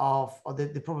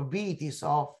the probabilities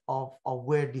of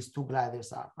where these two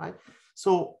gliders are, right?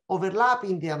 So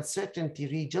overlapping the uncertainty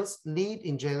regions lead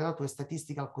in general to a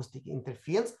statistical acoustic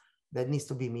interference that needs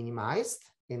to be minimized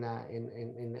in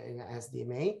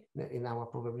SDMA, in our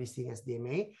probabilistic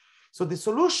SDMA. So the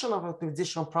solution of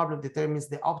optimization problem determines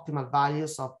the optimal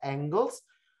values of angles.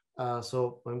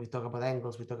 So when we talk about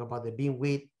angles, we talk about the beam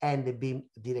width and the beam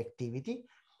directivity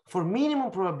for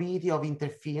minimum probability of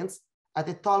interference at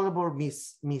a tolerable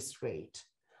miss rate.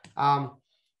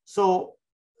 So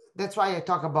that's why I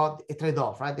talk about a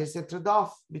trade-off, right? There's a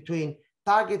trade-off between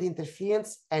target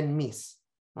interference and miss,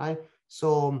 right?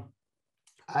 So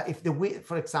if the width,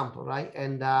 for example, right?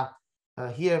 And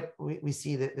here we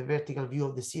see the vertical view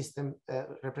of the system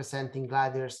representing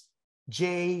gliders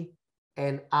J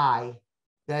and I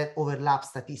that overlap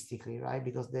statistically, right?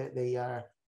 Because they are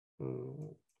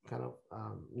kind of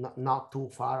not too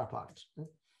far apart,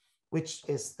 which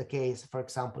is the case, for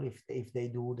example, if they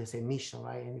do the same mission,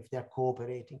 right? And if they're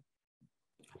cooperating.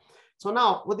 So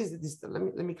now, what is this?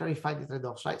 Let me clarify the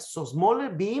trade-offs, right? So smaller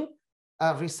beam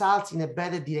results in a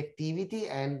better directivity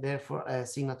and therefore a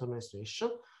signal-to-noise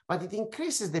ratio, but it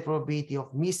increases the probability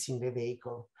of missing the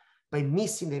vehicle. By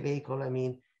missing the vehicle, I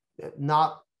mean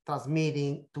not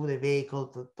transmitting to the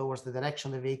vehicle towards the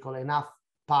direction of the vehicle enough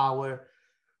power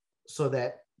so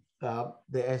that the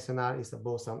SNR is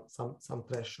above some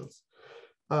thresholds.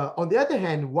 On the other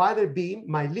hand, wider beam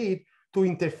might lead to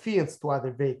interference to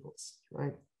other vehicles,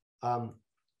 right?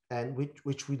 And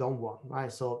which we don't want,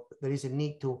 right? So there is a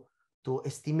need to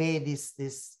estimate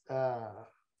these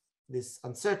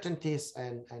uncertainties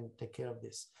and take care of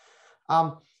this.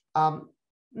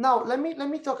 Now let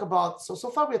me talk about, so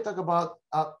far we talk about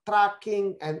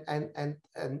tracking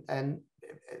and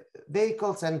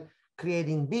vehicles and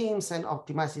creating beams and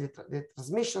optimizing the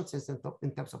transmission system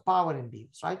in terms of power and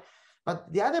beams, right?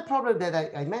 But the other problem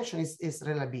that I mentioned is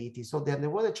reliability. So the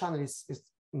underwater channel is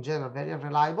in general very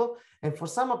unreliable, and for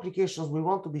some applications we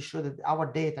want to be sure that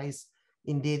our data is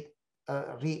indeed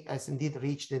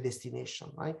reached the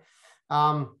destination, right?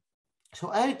 So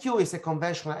ARRQ is a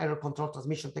conventional error control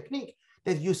transmission technique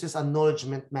that uses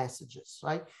acknowledgement messages,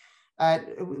 right?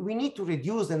 We need to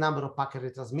reduce the number of packet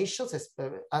retransmissions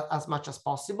as much as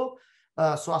possible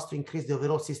so as to increase the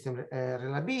overall system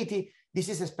reliability. This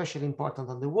is especially important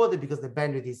on the water because the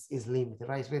bandwidth is limited,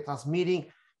 right? Retransmitting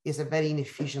is a very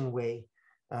inefficient way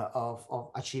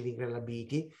of achieving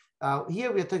reliability.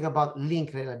 Here we're talking about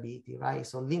link reliability, right?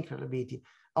 So link reliability.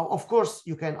 Of course,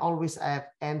 you can always have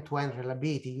end-to-end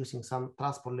reliability using some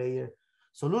transport layer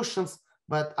solutions,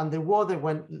 but underwater,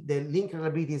 when the link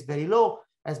reliability is very low,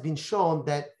 has been shown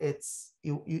that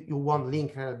you want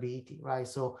link reliability, right?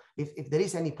 So if there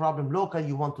is any problem locally,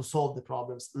 you want to solve the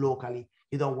problems locally.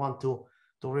 You don't want to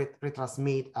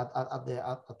retransmit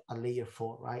at layer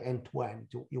 4, right?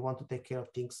 End-to-end. You want to take care of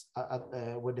things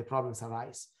where the problems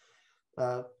arise.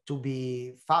 To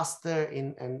be faster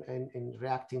in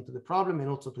reacting to the problem, and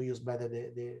also to use better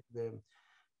the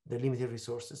limited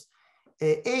resources.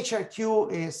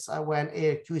 ARRQ is when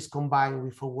ARRQ is combined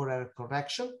with forward error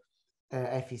correction,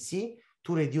 FEC,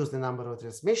 to reduce the number of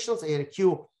transmissions.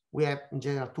 ARRQ, we have in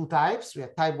general two types. We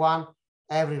have type 1,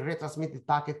 every retransmitted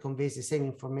packet conveys the same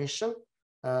information,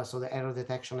 so the error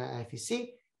detection and FEC.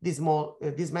 This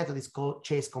method is called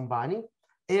chase combining.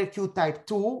 ARRQ type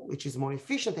 2, which is more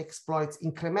efficient, exploits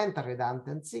incremental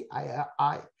redundancy, IR,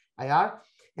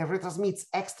 and retransmits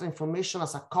extra information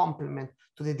as a complement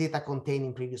to the data contained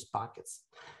in previous packets.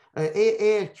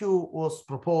 ARRQ was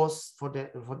proposed for the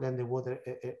underwater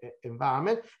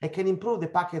environment and can improve the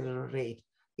packet error rate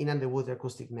in underwater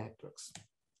acoustic networks.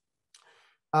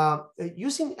 What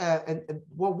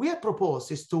we have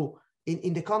proposed is to,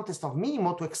 in the context of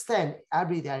MIMO, to extend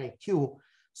hybrid ARRQ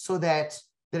so that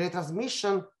the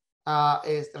retransmissions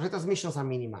are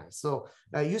minimized. So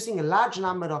using a large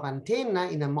number of antenna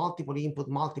in a multiple input,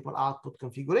 multiple output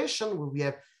configuration, where we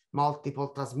have multiple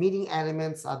transmitting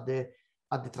elements at the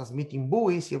transmitting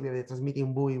buoys. Here we have the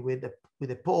transmitting buoy with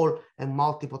a pole and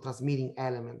multiple transmitting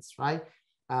elements, right,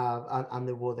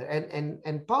 underwater.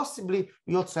 And possibly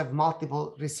we also have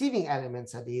multiple receiving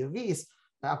elements at the ROVs.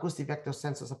 Acoustic vector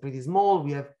sensors are pretty small.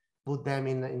 We have put them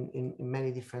in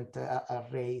many different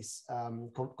arrays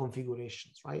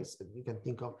configurations, right? So you can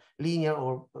think of linear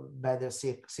or better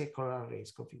circular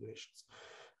arrays configurations.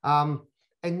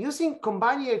 And using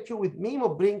combining ARRQ with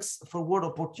MIMO brings forward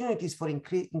opportunities for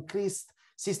increased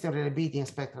system reliability and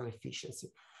spectral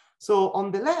efficiency. So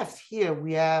on the left here,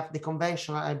 we have the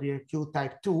conventional ARRQ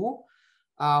type 2,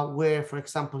 where, for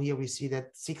example, here we see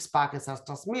that 6 packets are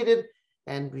transmitted,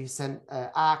 and we send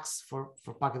ARRCs for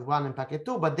packet 1 and packet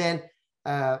 2. But then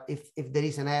if there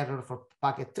is an error for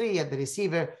packet 3 at the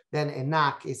receiver, then a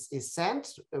NAC is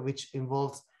sent, which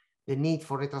involves the need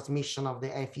for retransmission of the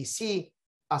FEC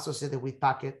associated with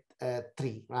packet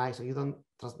 3, right? So you don't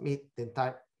transmit the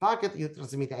entire packet, you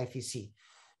transmit the FEC,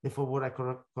 the forward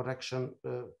correction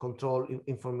control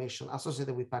information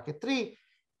associated with packet 3.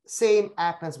 Same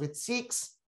happens with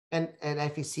 6. And an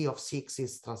FEC of 6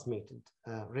 is transmitted,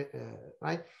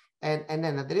 right? And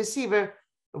then at the receiver,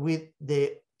 with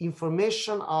the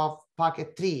information of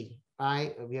packet 3,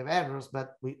 right? We have errors,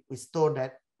 but we store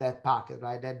that packet,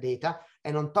 right? That data.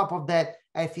 And on top of that,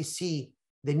 FEC,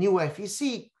 the new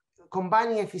FEC,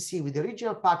 combining FEC with the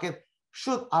original packet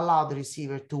should allow the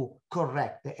receiver to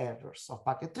correct the errors of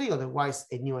packet 3. Otherwise,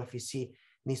 a new FEC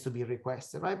needs to be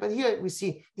requested, right? But here we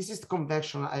see this is the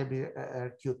conventional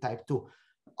ARRQ type 2.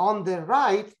 On the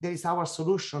right, there is our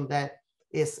solution that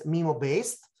is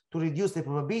MIMO-based to reduce the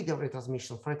probability of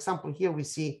retransmission. For example, here we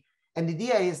see, and the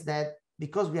idea is that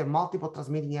because we have multiple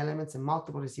transmitting elements and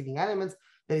multiple receiving elements,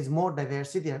 there is more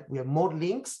diversity, we have more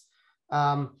links.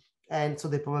 And so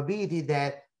the probability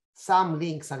that some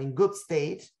links are in good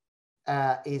state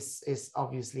is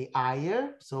obviously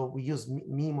higher. So we use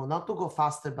MIMO not to go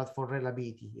faster, but for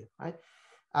reliability here, right?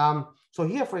 So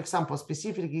here, for example,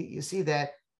 specifically, you see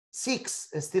that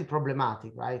 6 is still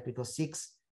problematic, right? Because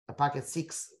packet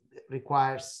 6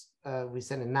 requires, we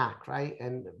send a NAC, right?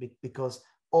 And because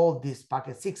all these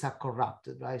packet 6 are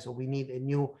corrupted, right? So we need a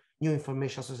new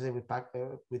information associated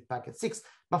with packet 6.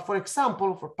 But for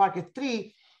example, for packet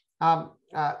 3,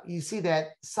 you see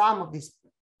that some of these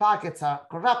packets are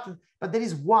corrupted, but there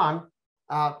is one,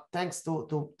 thanks to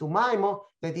MIMO,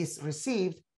 that is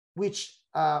received, which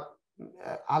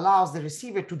allows the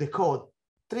receiver to decode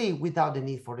 3 without the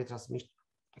need for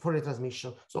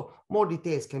retransmission. So more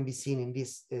details can be seen in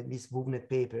this VUVNet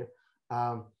paper,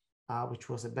 which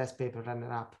was the best paper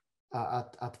runner-up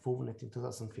at VUVNet in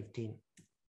 2015.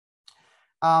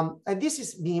 And this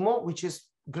is MIMO, which is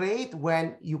great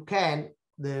when you can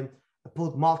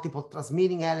put multiple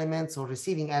transmitting elements or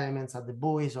receiving elements at the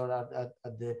buoys or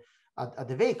at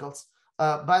the vehicles.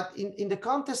 But in the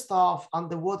context of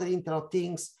underwater Internet of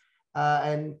Things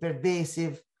and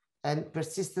pervasive and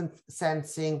persistent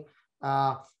sensing,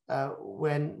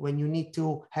 when you need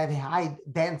to have a high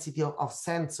density of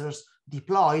sensors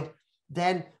deployed,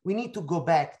 then we need to go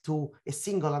back to a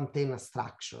single antenna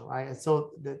structure, right? And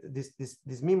so this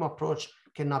MIMO approach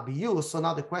cannot be used. So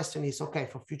now the question is, okay,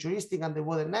 for futuristic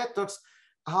underwater networks,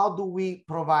 how do we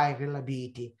provide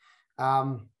reliability?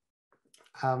 And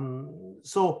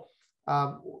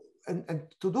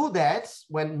to do that,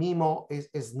 when MIMO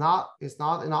is not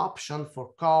an option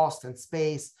for cost and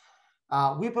space,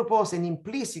 we propose an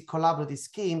implicit collaborative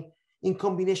scheme in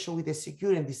combination with a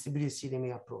secure and distributed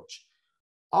CDMA approach.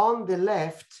 On the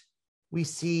left, we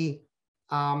see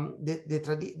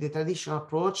the traditional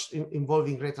approach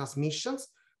involving retransmissions.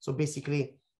 So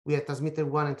basically, we have transmitter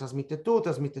 1 and transmitter 2.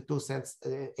 Transmitter 2 sends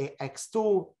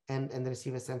X2, and the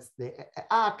receiver sends the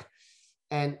ARRC.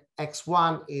 And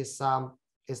X1 is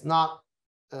not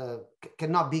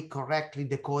cannot be correctly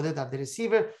decoded at the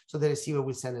receiver, so the receiver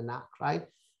will send an ARRC, right?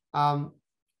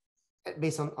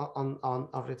 Based on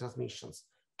retransmissions.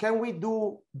 Can we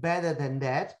do better than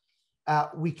that?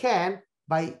 We can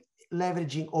by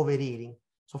leveraging overhearing.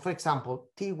 So for example,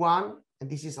 T1, and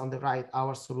this is on the right,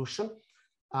 our solution.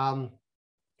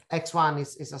 X1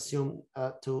 is assumed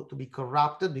to be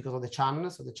corrupted because of the channel.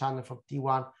 So the channel from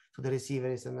T1 to the receiver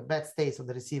is in a bad state. So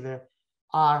the receiver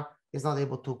R is not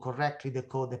able to correctly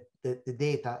decode the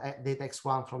data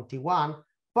X1 from T1,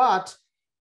 but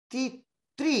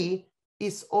T3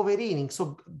 is overhearing.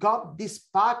 So got this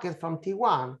packet from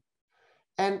T1,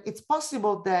 and it's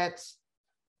possible that,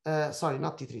 sorry,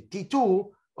 not T3,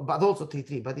 T2, but also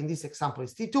T3, but in this example,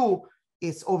 it's T2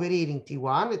 is overheating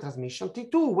T1, the transmission.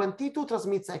 T2, when T2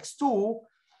 transmits X2,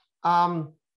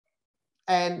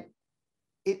 and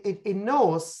it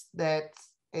knows that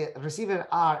receiver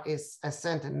R has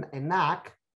sent an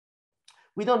ARRC,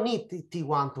 we don't need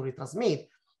T1 to retransmit,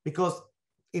 because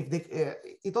if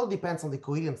it all depends on the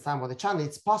coherence time of the channel.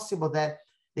 It's possible that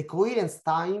the coherence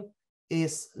time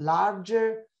is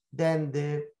larger than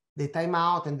the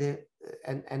timeout and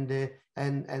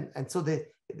so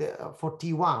for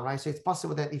T1, right? So it's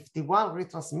possible that if T1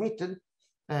 retransmitted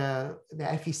the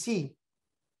FEC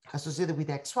associated with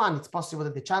X1, it's possible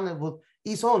that the channel would,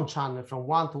 his own channel from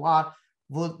 1 to R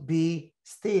would be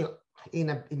still in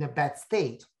a bad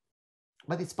state.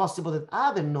 But it's possible that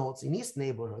other nodes in his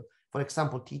neighborhood, for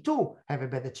example, T2, have a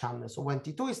better channel. So when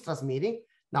T2 is transmitting,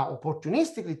 now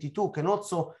opportunistically, T2 can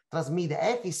also transmit the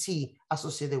FEC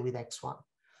associated with X1.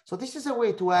 So this is a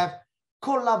way to have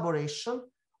collaboration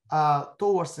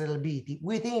towards reliability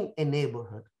within a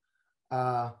neighborhood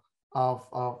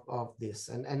of this.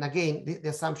 And again, the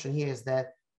assumption here is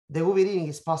that the overheating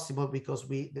is possible because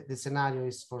the scenario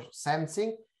is for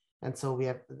sensing, and so we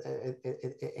have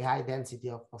a high density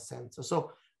of sensors.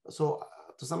 So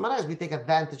to summarize, we take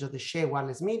advantage of the shared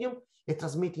wireless medium, a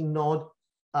transmitting node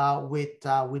with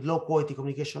low quality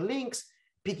communication links,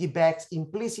 piggybacks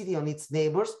implicitly on its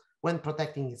neighbors when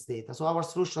protecting its data. So our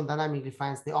solution dynamically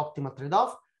finds the optimal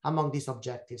trade-off among these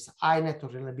objectives: high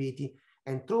network reliability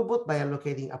and throughput by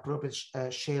allocating appropriate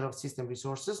share of system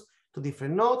resources to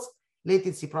different nodes,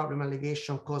 latency problem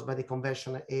alleviation caused by the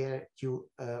conventional ARRQ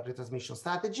retransmission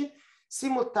strategy,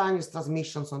 simultaneous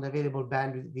transmissions on the available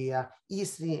bandwidth via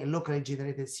easily and locally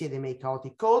generated CDMA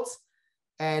chaotic codes,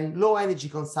 and low energy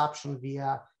consumption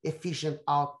via efficient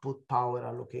output power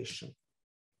allocation.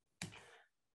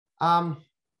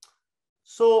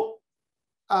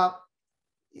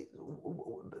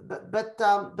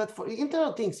 But for Internet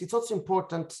of Things, it's also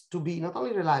important to be not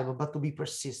only reliable, but to be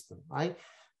persistent, right?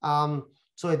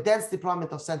 So a dense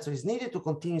deployment of sensors is needed to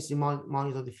continuously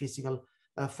monitor the physical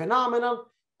phenomenon.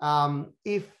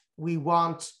 If we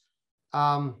want,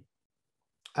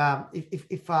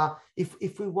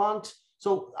 if we want,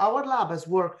 so our lab has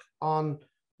worked on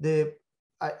the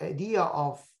idea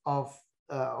of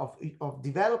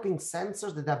developing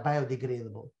sensors that are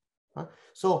biodegradable.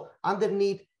 So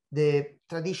underneath the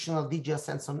traditional digital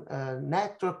sensor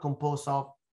network composed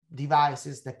of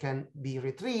devices that can be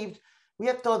retrieved, we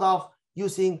have thought of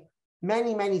using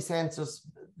many sensors,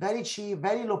 very cheap,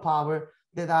 very low power,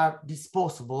 that are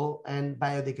disposable and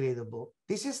biodegradable.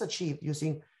 This is achieved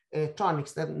using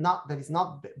electronics that is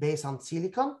not based on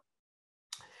silicon.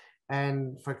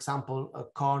 And for example,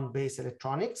 corn-based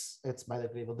electronics, it's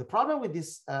biodegradable. The problem with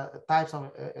these types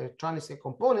of electronics and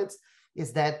components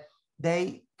is that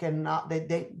they cannot,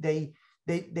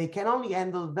 they can only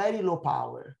handle very low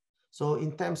power. So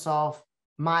in terms of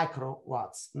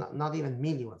microwatts, not even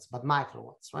milliwatts, but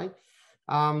microwatts, right?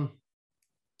 On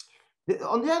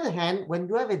the other hand, when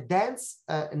you have a dense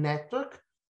network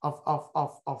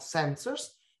of sensors,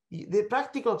 the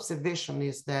practical observation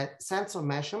is that sensor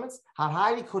measurements are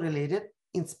highly correlated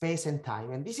in space and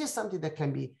time. And this is something that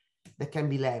can be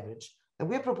leveraged. And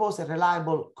we have proposed a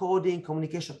reliable coding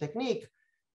communication technique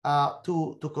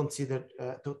to consider,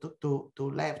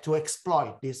 to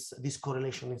exploit this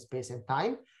correlation in space and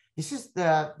time. This is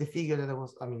the figure that I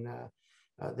was,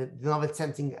 the novel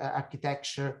sensing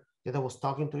architecture that I was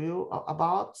talking to you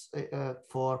about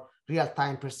for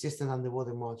real-time persistent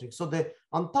underwater monitoring. So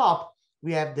on top,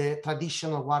 we have the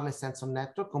traditional wireless sensor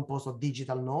network composed of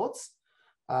digital nodes.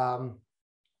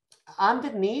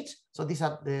 Underneath, so these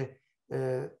are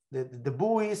the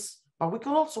buoys, but we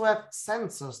can also have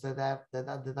sensors that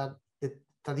are the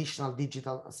traditional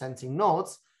digital sensing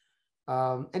nodes.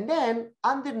 And then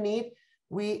underneath,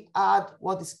 we add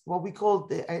what we call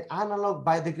the analog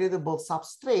biodegradable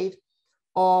substrate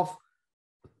of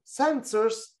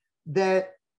sensors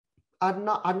that are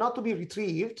not to be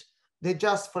retrieved. They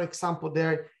just, for example,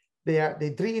 they're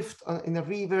they drift in a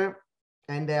river,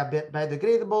 and they are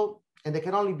biodegradable, and they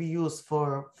can only be used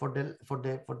for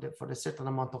the certain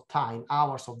amount of time,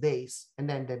 hours or days, and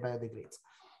then they biodegrade.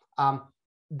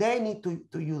 They need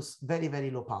to use very, very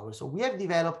low power. So we have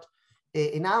developed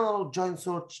an analog joint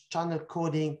source channel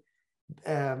coding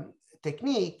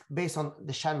technique based on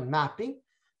the channel mapping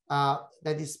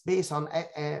that is based on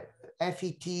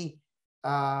FET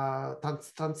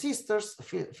transistors,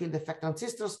 field effect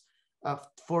transistors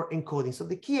for encoding. So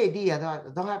the key idea, I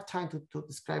don't have time to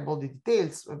describe all the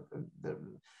details. There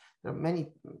are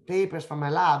many papers from my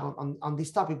lab on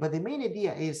this topic, but the main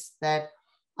idea is that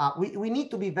we need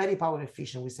to be very power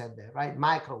efficient, we said there, right?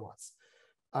 Microwatts.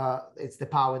 It's the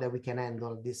power that we can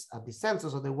handle these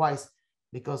sensors. Otherwise,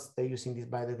 because they're using these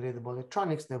biodegradable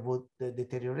electronics, they would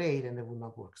deteriorate and they would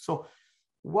not work. So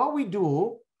what we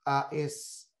do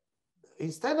is,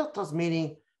 instead of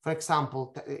transmitting, for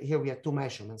example, here we have two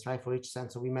measurements, right? For each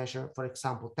sensor, we measure, for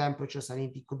example, temperature,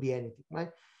 salinity, could be anything, right?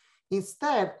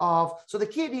 Instead of, so the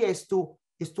key idea is to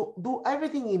do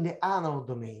everything in the analog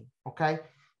domain, okay?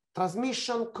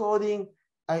 Transmission, coding,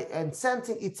 and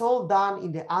sensing, it's all done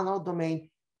in the analog domain.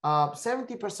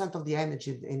 70% of the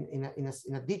energy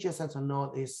in a digital sensor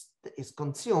node is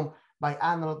consumed by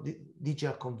analog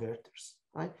digital converters,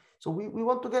 right? So we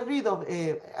want to get rid of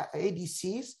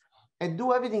ADCs and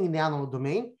do everything in the analog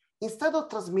domain instead of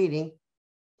transmitting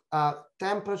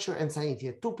temperature and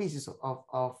salinity, two pieces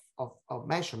of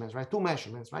measurements, right? Two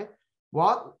measurements, right?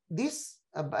 What these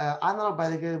analog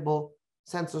biodegradable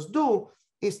sensors do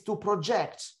is to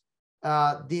project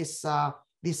this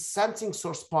sensing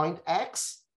source point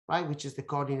X, right, which is the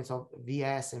coordinates of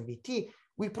VS and VT.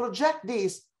 We project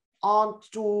this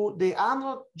onto the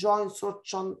analog joint source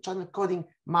channel coding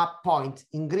map point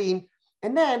in green,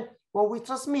 and then what we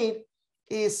transmit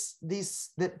is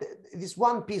this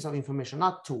one piece of information,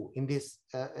 not two in this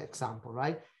example,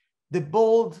 right? The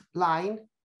bold line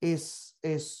is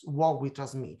what we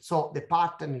transmit. So the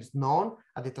pattern is known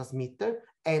at the transmitter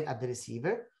and at the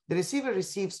receiver. The receiver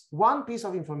receives one piece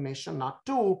of information, not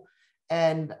two,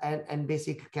 and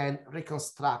basically can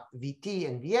reconstruct VT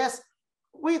and VS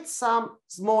with some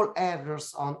small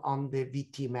errors on the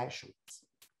VT measurements,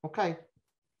 okay?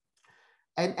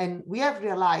 And we have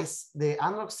realized the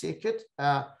analog circuit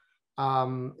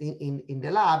in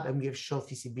the lab, and we have shown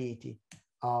feasibility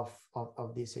of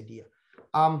this idea.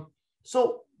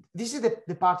 So this is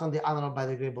the part on the analog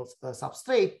biodegradable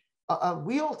substrate.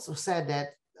 We also said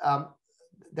that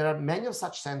there are many of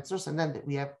such sensors, and then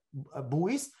we have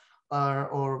buoys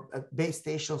or base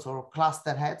stations or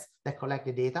cluster heads that collect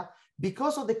the data.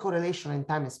 Because of the correlation in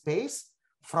time and space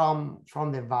from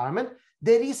the environment,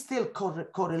 there is still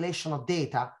correlation of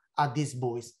data at these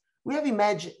buoys. We have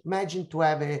imagined to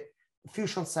have a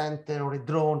fusion center or a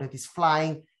drone that is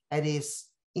flying and is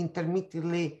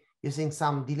intermittently using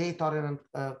some delay-tolerant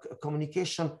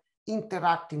communication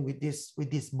interacting with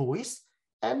these buoys.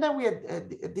 And then we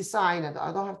had designed, and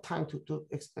I don't have time to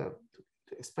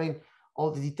explain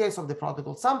all the details of the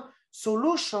protocol, some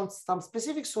solutions, some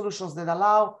specific solutions that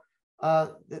allow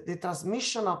the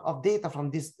transmission of data from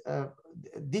these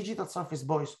digital surface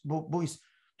buoys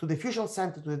to the fusion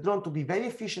center, to the drone, to be very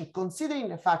efficient, considering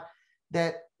the fact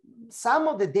that some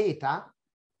of the data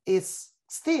is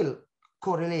still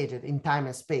correlated in time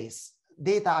and space,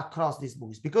 data across these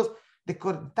buoys, because the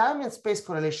time and space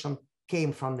correlation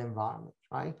came from the environment,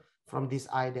 right? From this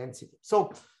high density.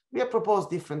 So we have proposed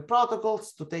different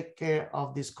protocols to take care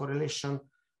of this correlation,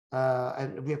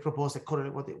 and we have proposed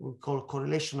what we call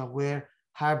correlation-aware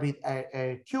hybrid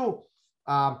ARRQ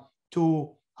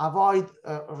to avoid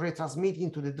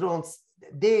retransmitting to the drones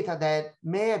data that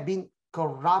may have been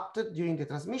corrupted during the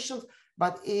transmissions,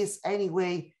 but is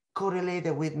anyway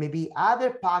correlated with maybe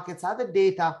other packets, other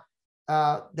data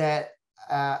that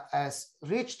has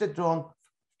reached the drone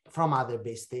from other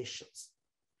base stations,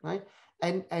 right?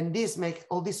 And this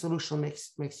all this solution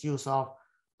makes use of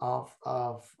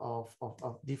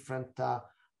different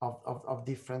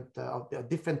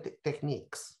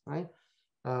techniques, right?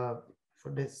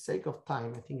 For the sake of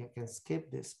time, I think I can skip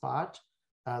this part.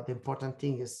 The important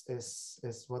thing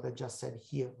is what I just said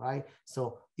here, right?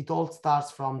 So it all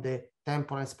starts from the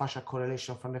temporal and spatial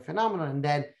correlation from the phenomenon, and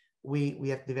then we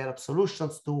have developed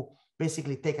solutions to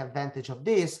basically take advantage of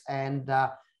this and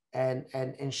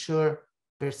ensure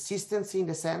persistency in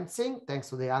the sensing, thanks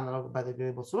to the analog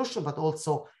biodegradable solution, but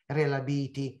also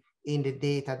reliability in the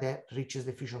data that reaches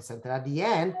the fusion center. At the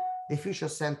end, the fusion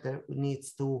center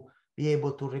needs to be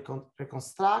able to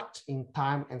reconstruct in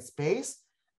time and space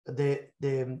the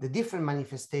different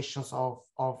manifestations of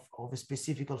a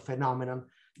specific phenomenon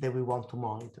that we want to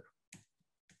monitor.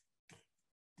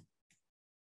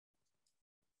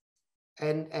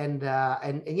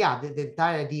 yeah, the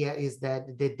entire idea is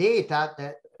that the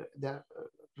data that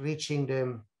reaching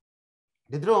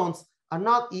the drones are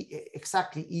not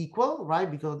exactly equal, right?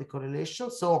 Because of the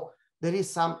correlation. So there is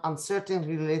some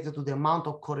uncertainty related to the amount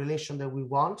of correlation that we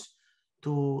want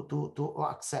to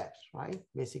accept, right?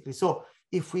 Basically. So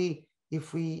if we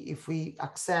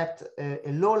accept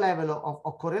a low level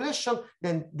of correlation,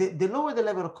 then the lower the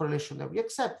level of correlation that we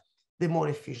accept, the more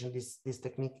efficient this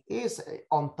technique is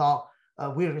on top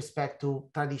with respect to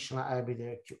traditional hybrid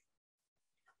ARRC.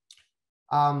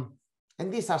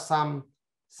 And these are some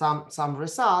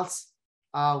results.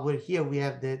 Where here we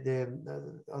have the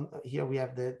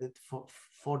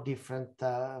four different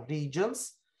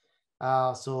regions.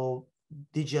 So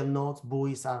digital nodes,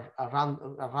 buoys are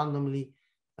randomly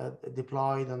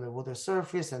deployed on the water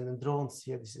surface, and the drones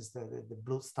here. This is the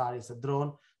blue star is a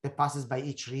drone that passes by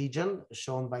each region,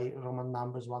 shown by Roman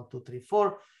numbers 1, 2, 3,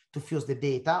 4, to fuse the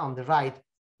data. On the right,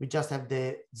 we just have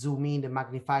the zoom in, the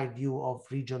magnified view of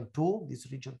region 2,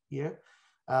 this region here,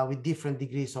 with different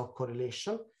degrees of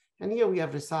correlation. And here we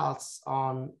have results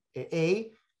on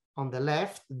A, on the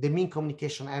left, the mean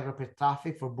communication error per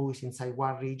traffic for buoys inside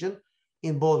one region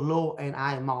in both low and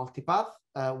high multipath,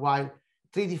 while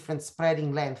 3 different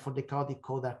spreading lengths for the chaotic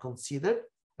code are considered.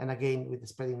 And again, with the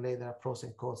spreading length, there are pros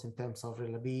and cons in terms of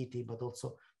reliability, but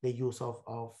also the use of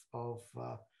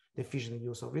the efficient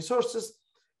use of resources.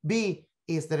 B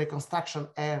is the reconstruction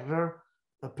error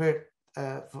per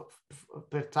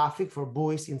traffic for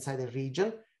buoys inside a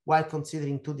region, while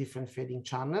considering 2 different fading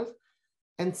channels.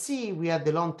 And C, we have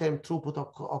the long-term throughput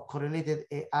of correlated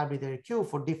hybrid ARRC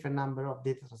for different number of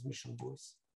data transmission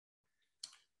buoys.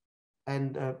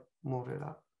 And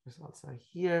more results are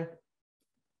here.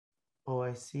 Oh,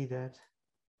 I see that.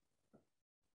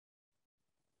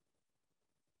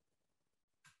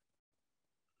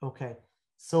 Okay,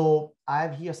 so I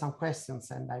have here some questions,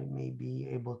 and I may be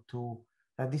able to.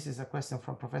 This is a question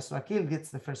from Professor Akil. It's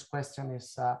the first question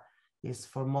is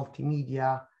for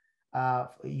multimedia.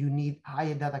 You need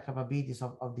higher data capabilities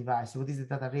of devices. What is the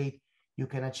data rate you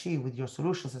can achieve with your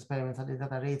solutions experiments at the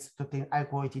data rates to obtain high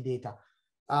quality data?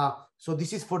 So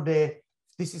this is for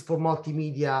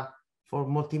multimedia,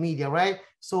 right?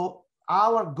 So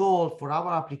our goal for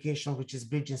our application, which is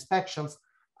bridge inspections,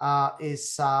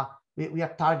 is we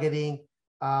are targeting,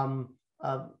 I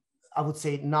would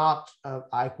say, not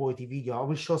high quality video. I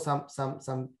will show some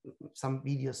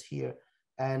videos here,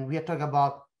 and we are talking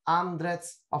about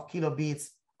hundreds of kilobits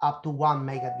up to 1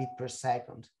 megabit per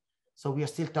second. So we are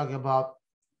still talking about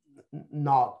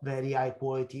not very high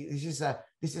quality.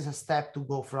 This is a step to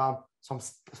go from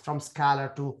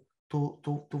scalar to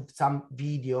some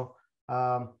video.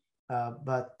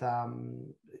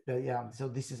 Yeah, so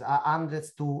this is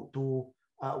hundreds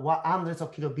hundreds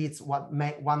of kilobits,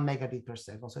 1 megabit per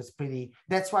second. So it's pretty.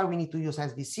 That's why we need to use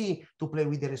SVC to play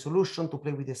with the resolution, to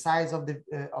play with the size of the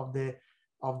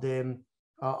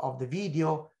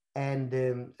video and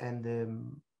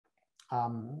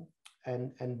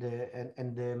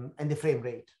the frame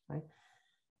rate, right?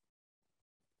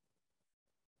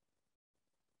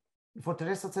 For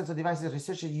terrestrial sensor devices,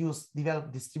 researchers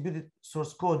develop distributed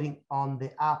source coding on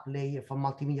the app layer for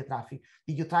multimedia traffic.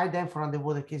 Did you try them for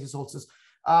underwater cases also?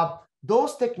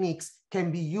 Those techniques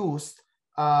can be used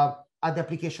at the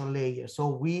application layer. So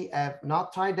we have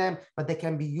not tried them, but they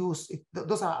can be used.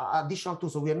 Those are additional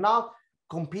tools. So we are not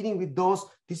competing with those.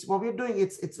 This is what we're doing.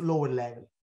 It's lower level.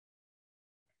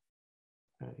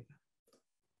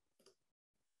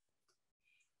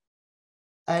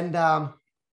 And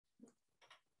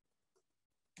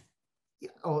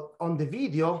on the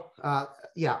video,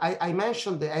 yeah, I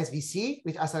mentioned the SVC,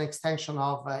 which as an extension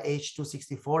of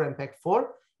H.264 and PEG-4.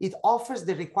 It offers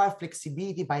the required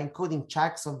flexibility by encoding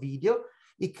chunks of video.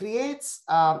 It creates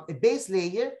a base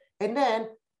layer, and then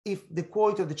if the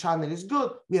quality of the channel is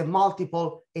good, we have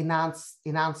multiple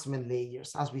enhancement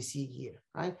layers, as we see here,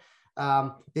 right?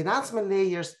 The enhancement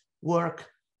layers work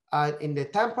in the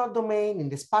temporal domain, in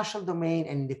the spatial domain,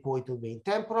 and in the quality domain.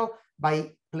 Temporal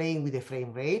by playing with the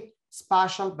frame rate,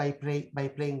 spatial by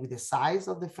playing with the size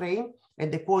of the frame,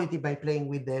 and the quality by playing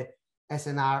with the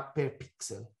SNR per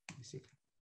pixel, basically.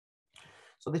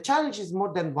 So the challenge is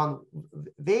more than one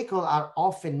vehicle are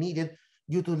often needed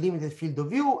due to limited field of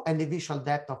view and the visual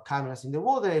depth of cameras in the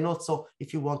water, and also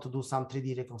if you want to do some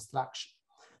 3D reconstruction.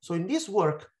 So in this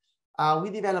work,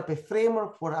 we develop a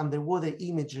framework for underwater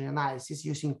imagery analysis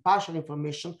using partial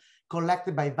information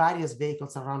collected by various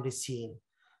vehicles around the scene.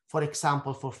 For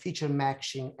example, for feature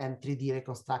matching and 3D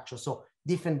reconstruction. So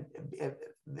different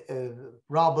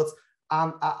robots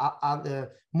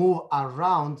move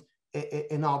around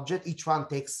an object. Each one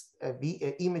takes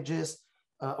images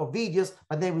of videos,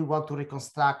 but then we want to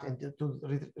reconstruct and do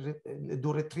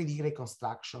a 3D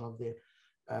reconstruction of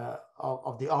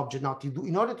the object. Now,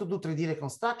 in order to do 3D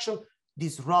reconstruction,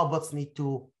 these robots need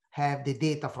to have the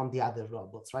data from the other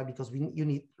robots, right? Because you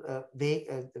need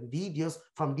videos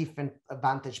from different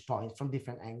vantage points, from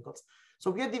different angles.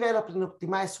 So we have developed an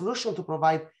optimized solution to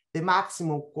provide the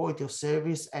maximum quality of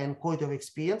service and quality of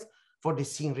experience for the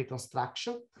scene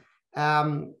reconstruction.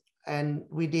 And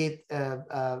we did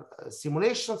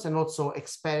simulations and also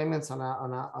experiments on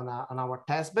our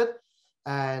testbed,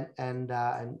 and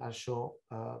I'll show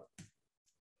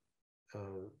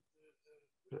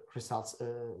results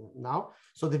now.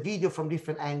 So the video from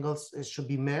different angles should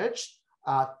be merged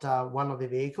at one of the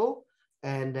vehicle,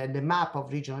 and then the map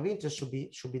of region of interest should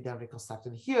be then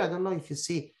reconstructed. Here, I don't know if you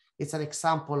see, it's an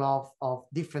example of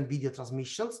different video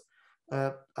transmissions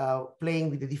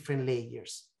playing with the different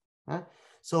layers.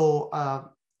 So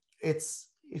it's,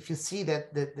 if you see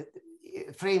that the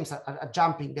frames are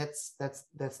jumping,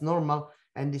 that's normal,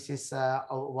 and this is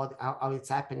how it's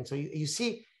happening. So you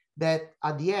see that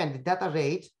at the end, the data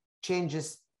rate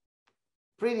changes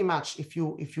pretty much if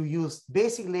you use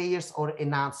basic layers or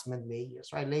enhancement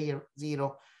layers, right? Layer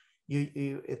 0,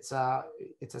 it's a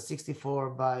 64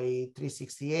 by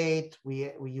 368.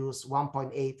 We use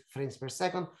 1.8 frames per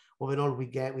second. Overall, we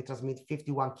transmit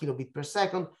 51 kilobit per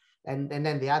second, and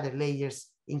then the other layers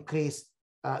increase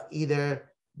either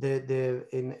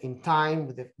in time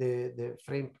with the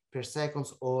frame per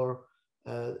seconds or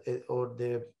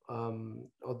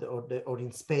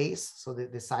in space, so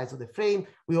the size of the frame.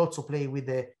 We also play with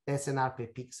the SNR per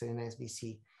pixel in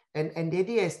SBC, and the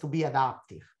idea is to be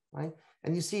adaptive, right?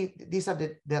 And you see, these are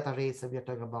the data rates that we are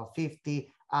talking about: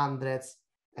 50, hundreds,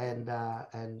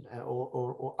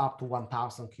 or up to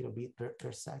 1,000 kilobit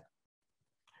per second.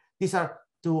 These are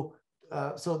two.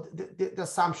 So the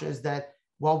assumption is that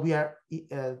what we are,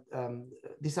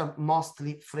 these are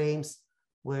mostly frames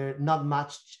where not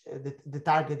much, the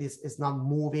target is not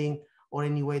moving, or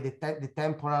anyway, the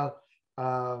temporal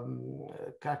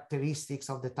characteristics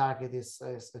of the target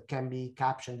can be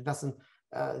captured.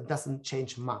 It doesn't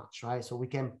change much, right? So we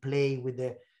can play with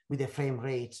the frame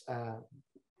rate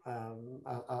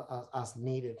as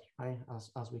needed, right?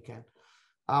 As we can.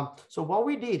 So what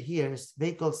we did here is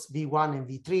vehicles V1 and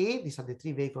V3, these are the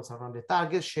three vehicles around the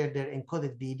target, share their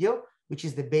encoded video, which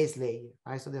is the base layer,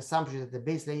 right? So the assumption is that the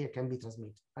base layer can be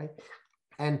transmitted, right?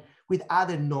 And with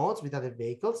other nodes, with other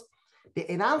vehicles, the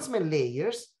enhancement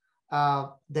layers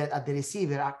that at the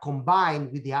receiver are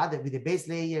combined with the base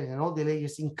layer, and all the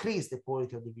layers increase the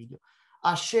quality of the video,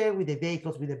 are shared with the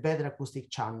vehicles with a better acoustic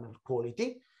channel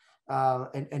quality.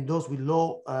 And those with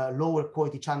lower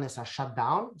quality channels are shut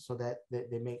down so that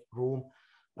they make room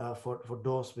for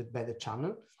those with better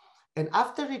channel. And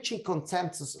after reaching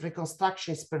consensus,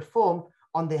 reconstruction is performed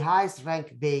on the highest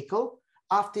ranked vehicle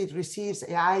after it receives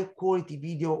a high quality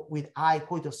video with high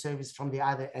quality of service from the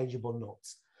other eligible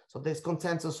nodes. So there's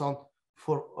consensus on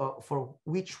for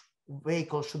which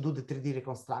vehicle should do the 3D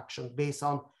reconstruction based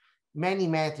on many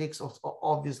metrics of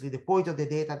obviously the quality of the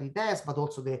data it has, but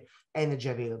also the energy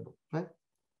available. Right?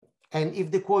 And if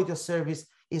the quality of service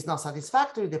is not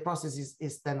satisfactory, the process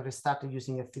is then restarted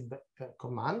using a feedback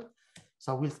command.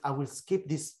 So I will skip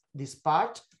this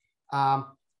part,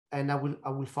 and I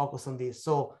will focus on this.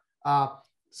 So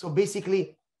so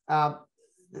basically,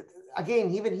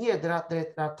 again, even here there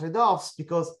are trade-offs,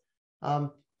 because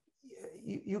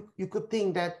you could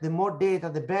think that the more data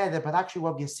the better, but actually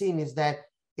what we're seeing is that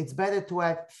it's better to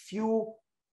have few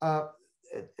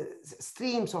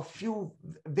streams of few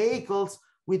vehicles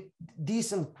with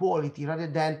decent quality rather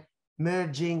than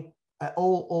merging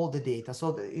all the data.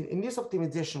 So in this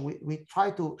optimization, we try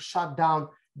to shut down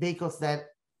vehicles that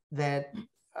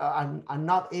are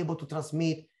not able to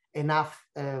transmit enough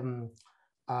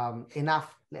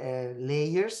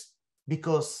layers,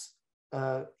 because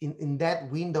in that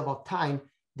window of time,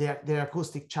 their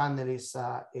acoustic channel is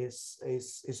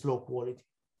low quality.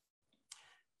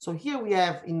 So here we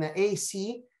have in the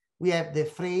AC, we have the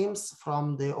frames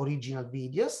from the original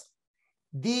videos.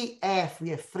 DF, we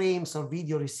have frames of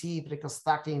video received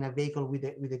reconstructed in a vehicle with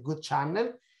a good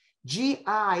channel.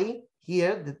 GI,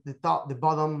 here, the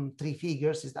bottom three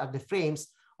figures are the frames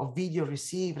of video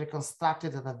received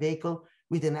reconstructed at a vehicle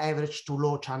with an average to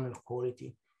low channel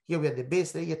quality. Here we have the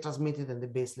base layer transmitted and the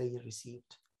base layer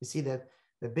received. You see that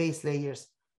the base layers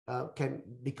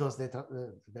because they're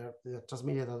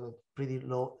transmitted at a pretty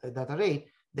low data rate,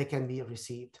 they can be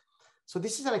received. So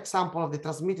this is an example of the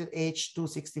transmitted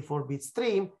H264-bit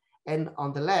stream, and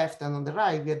on the left and on the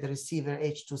right, we have the receiver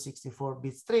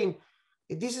H264-bit stream.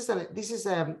 This is at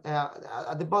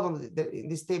the bottom in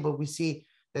this table, we see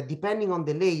that depending on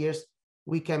the layers,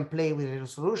 we can play with the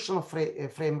resolution,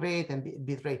 frame rate, and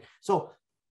bit rate. So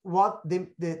what the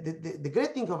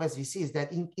great thing of SVC is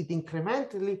that it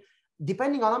incrementally,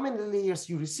 depending on how many layers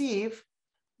you receive,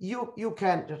 you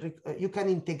can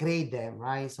integrate them,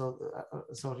 right? So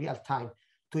real time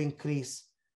to increase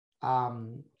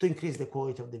the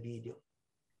quality of the video.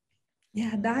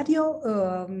 Yeah, Dario,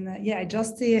 yeah,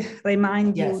 just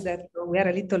remind you that we are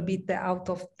a little bit out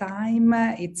of time.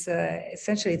 It's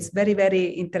essentially, it's very, very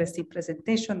interesting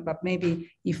presentation, but maybe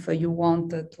if you want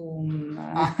to...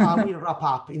 I will wrap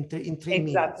up in 3 minutes.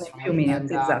 Exactly, a few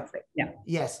minutes, exactly, yeah.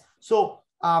 Yes, so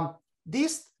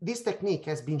this technique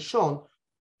has been shown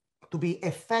to be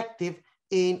effective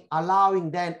in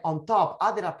allowing then on top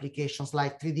other applications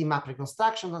like 3D map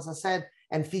reconstruction, as I said,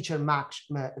 and feature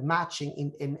matching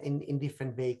in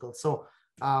different vehicles. So,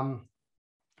 and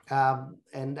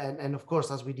of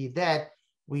course, as we did that,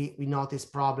 we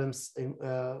noticed problems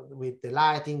with the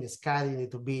lighting, the scaling, the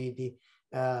turbidity,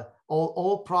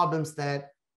 all problems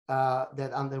that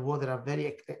underwater are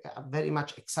very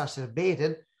much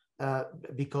exacerbated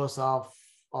because of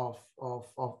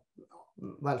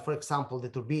well, for example, the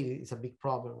turbidity is a big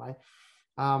problem, right?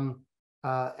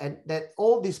 And that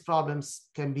all these problems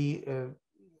can be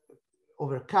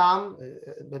overcome,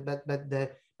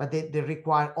 but they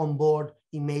require onboard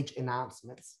image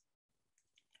enhancements.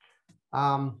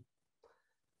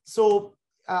 So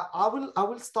I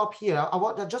will stop here.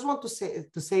 I just want to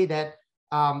say that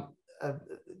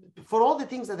for all the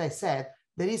things that I said,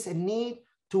 there is a need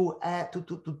to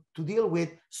deal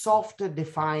with software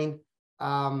defined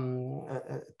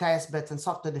test beds and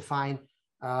software defined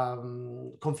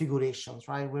configurations,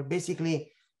 right? Where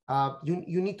basically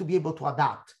you need to be able to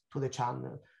adapt to the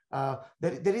channel.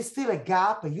 There is still a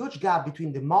huge gap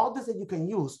between the models that you can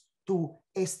use to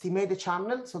estimate the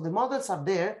channel. So the models are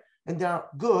there and they are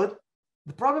good.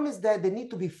 The problem is that they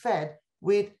need to be fed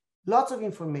with lots of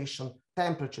information,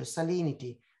 temperature,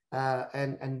 salinity,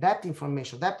 and that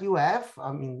information that you have,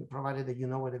 I mean, provided that you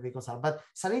know where the vehicles are, but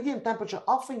salinity and temperature,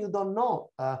 often you don't know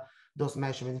those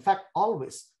measurements. In fact,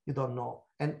 always you don't know.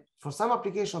 And for some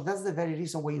applications, that's the very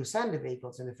reason why you send the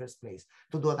vehicles in the first place,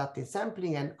 to do adaptive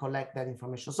sampling and collect that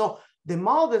information. So the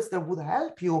models that would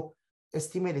help you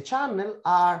estimate the channel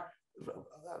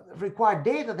require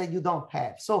data that you don't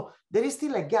have. So there is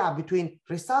still a gap between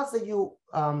results that you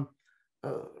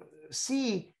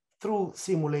see through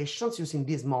simulations using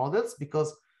these models,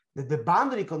 because the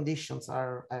boundary conditions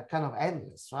are kind of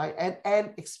endless, right?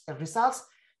 And results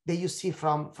that you see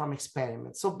from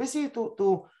experiments. So basically,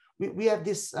 we have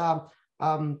this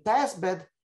test bed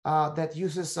that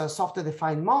uses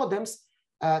software-defined modems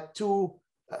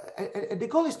the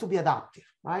goal is to be adaptive,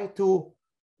 right? To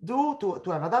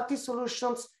have adaptive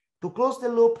solutions, to close the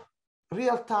loop,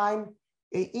 real time,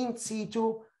 in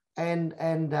situ, and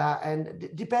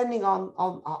depending on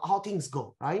how things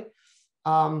go, right?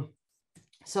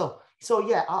 So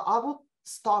yeah, I would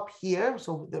stop here.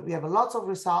 So that we have lots of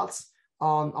results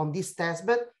on this test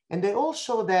bed, and they all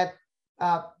show that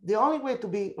the only way to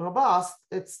be robust,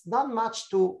 it's not much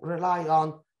to rely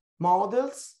on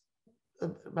models,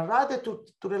 but rather to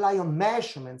rely on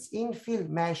measurements, in-field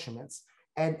measurements,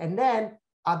 and then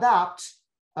adapt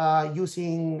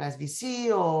using SVC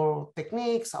or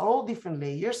techniques, all different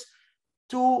layers,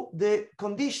 to the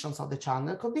conditions of the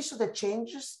channel, conditions that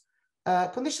change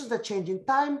in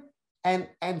time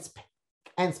and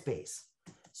space.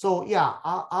 So yeah,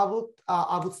 I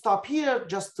would stop here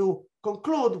just to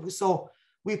conclude. So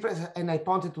I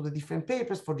pointed to the different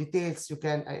papers. For details, you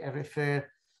can refer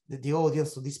the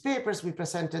audience to these papers. We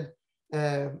presented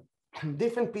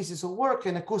different pieces of work,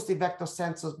 an acoustic vector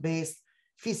sensors based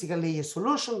physical layer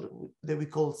solution that we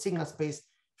call signal space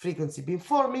frequency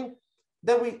beamforming.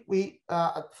 Then we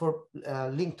for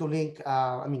link to link,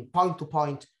 I mean point to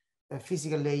point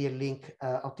physical layer link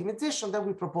optimization. Then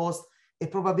we proposed a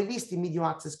probabilistic medium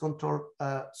access control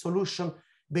solution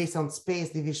based on space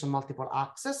division multiple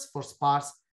access for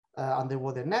sparse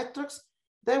underwater networks.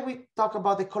 Then we talk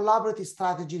about the collaborative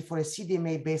strategy for a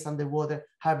CDMA based underwater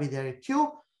hybrid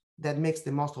ARRC that makes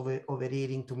the most of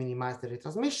overreading to minimize the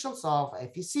retransmissions of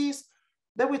AVSs.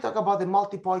 Then we talk about the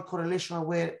multi-point correlation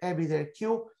aware hybrid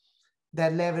ARRC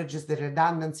that leverages the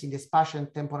redundancy in the spatial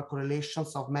and temporal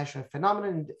correlations of measuring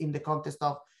phenomena in the context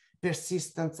of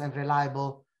persistence and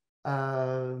reliable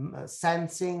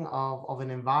sensing of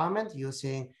an environment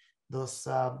using those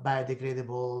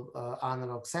biodegradable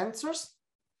analog sensors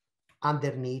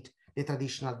underneath the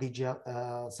traditional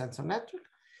digital sensor network.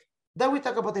 Then we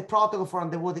talk about a protocol for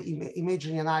underwater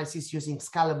imagery analysis using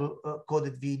scalable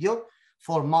coded video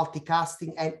for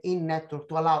multicasting and in-network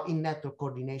to allow in-network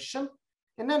coordination.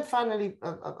 And then finally,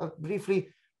 briefly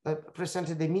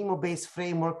presented the MIMO-based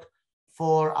framework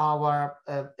for our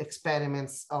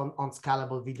experiments on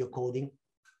scalable video coding.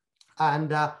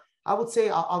 And I would say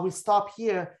I will stop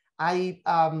here. I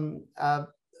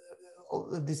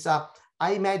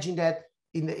imagine that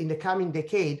in the coming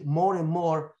decade, more and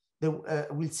more,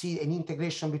 we'll see an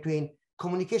integration between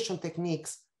communication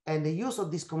techniques and the use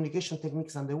of these communication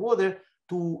techniques underwater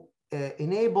to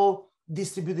enable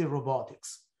distributed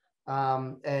robotics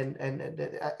and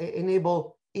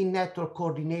enable in-network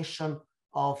coordination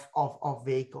of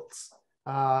vehicles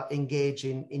engage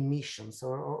in missions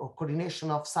or coordination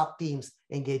of sub-teams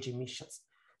engage in missions.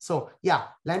 So yeah,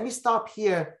 let me stop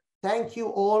here. Thank you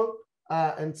all.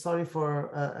 And sorry for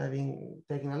having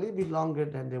taken a little bit longer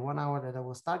than the 1 hour that I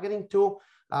was targeting to.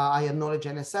 I acknowledge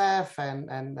NSF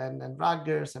and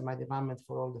Rutgers and my department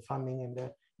for all the funding in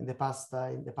the past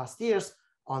years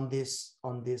on this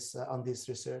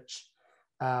research.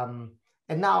 And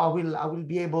now I will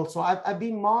be able. So I've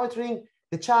been monitoring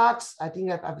the charts. I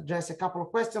think I've addressed a couple of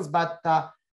questions, but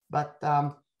I'm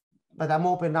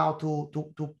open now to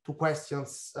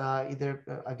questions. Either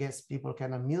I guess people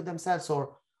can unmute themselves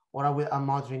or I'm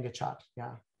monitoring the chart.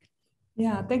 Yeah.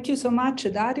 Yeah, thank you so much,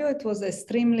 Dario. It was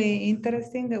extremely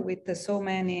interesting with so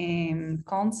many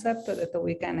concepts that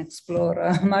we can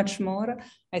explore much more.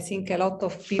 I think a lot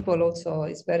of people also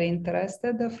is very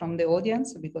interested from the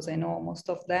audience because I know most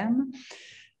of them.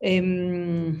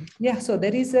 Yeah, so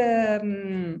there is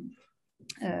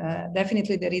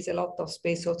definitely there is a lot of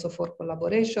space also for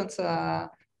collaborations.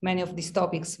 Many of these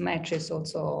topics matches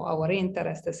also our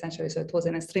interest essentially. So it was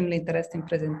an extremely interesting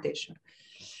presentation.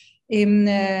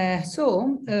 I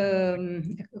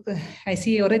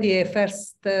see already a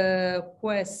first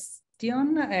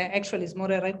question. Actually, it's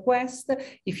more a request.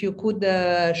 If you could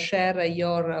share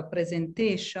your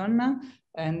presentation,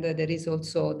 and there is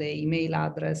also the email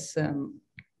address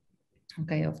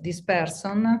okay, of this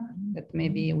person that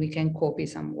maybe we can copy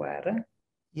somewhere.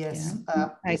 Yes, yeah.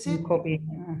 I can copy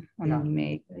on an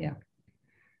email. Yeah.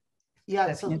 Yeah.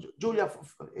 Definitely. So Julia,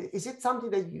 is it something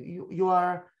that you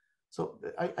are? So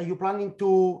are you planning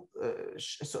to?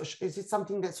 So is it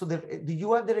something that? So do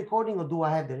you have the recording or do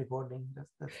I have the recording?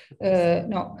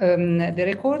 No, the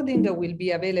recording will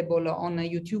be available on a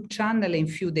YouTube channel in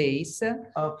few days.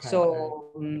 Okay.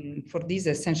 So for this,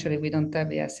 essentially, we don't have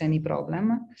any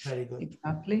problem. Very good.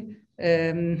 Exactly.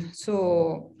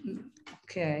 So.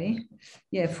 Okay,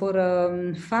 yeah, for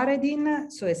Faredin,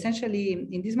 so essentially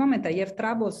in this moment I have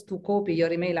troubles to copy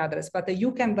your email address, but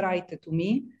you can write to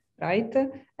me, right?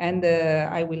 And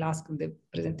I will ask the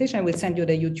presentation, I will send you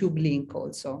the YouTube link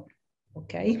also,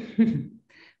 okay?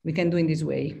 We can do in this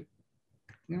way.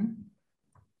 Yeah.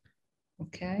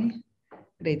 Okay,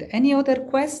 great. Any other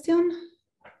question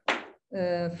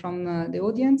from the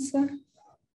audience?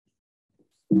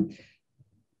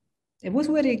 I was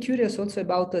very curious also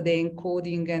about the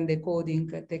encoding and decoding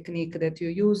technique that you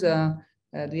use. Do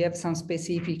you have some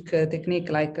specific technique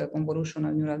like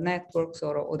convolutional neural networks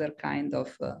or other kind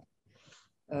of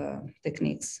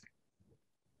techniques?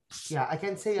 Yeah, I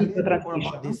can say a little bit more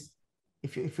about this.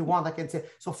 If you want, I can say.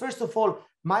 So first of all,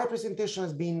 my presentation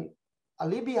has been a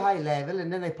little bit high level,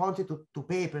 and then I pointed to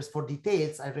papers for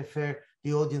details. I refer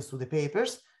the audience to the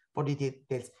papers for the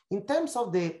details. In terms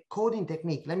of the coding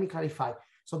technique, let me clarify.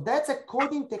 So that's a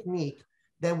coding technique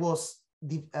that was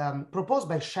proposed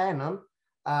by Shannon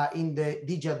in the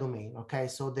digital domain. Okay,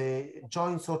 so the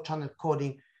joint source channel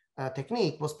coding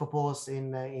technique was proposed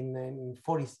in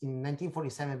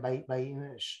 1947 by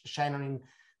Shannon in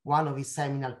one of his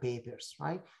seminal papers.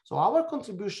 Right. So our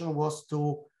contribution was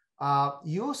to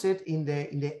use it in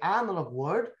the analog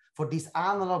world for these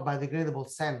analog biodegradable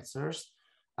sensors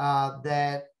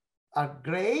that are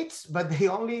great, but they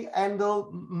only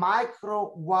handle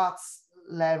microwatts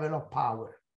level of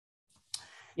power.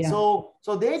 Yeah. So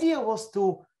the idea was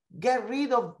to get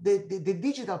rid of the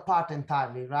digital part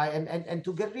entirely, right? And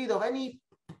to get rid of any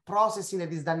processing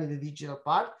that is done in the digital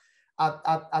part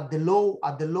at the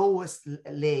lowest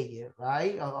layer,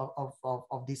 right?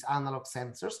 Of these analog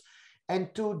sensors,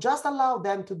 and to just allow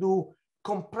them to do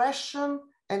compression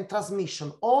and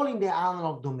transmission all in the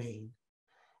analog domain.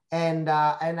 And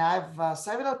I have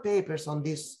several papers on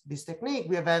this technique.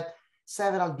 We have had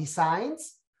several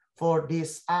designs for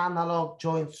this analog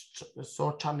joint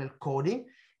source channel coding.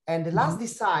 And the last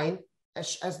design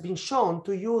has been shown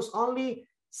to use only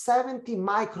 70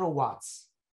 microwatts.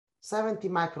 70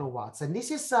 microwatts. And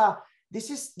this is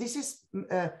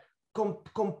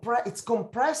it's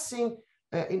compressing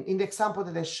in the example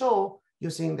that I show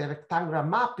using the rectangular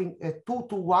mapping 2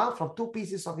 to 1 from two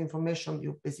pieces of information.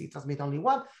 You basically transmit only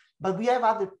one. But we have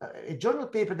a journal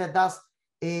paper that does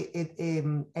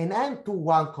an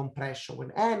N-to-1 compression,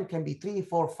 when N can be 3,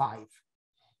 4, 5.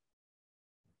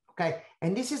 Okay,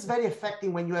 and this is very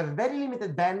effective when you have very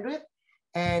limited bandwidth,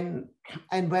 and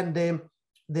when the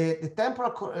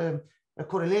temporal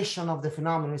correlation of the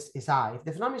phenomenon is high. If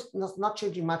the phenomenon is not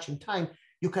changing much in time,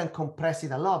 you can compress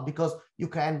it a lot, because you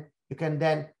can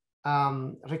then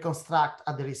reconstruct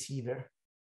at the receiver.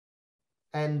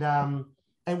 And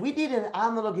we did an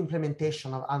analog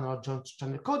implementation of analog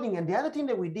channel coding. And the other thing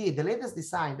that we did, the latest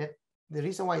design, that the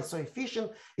reason why it's so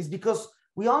efficient is because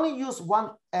we only use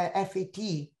one FET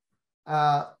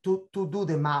to do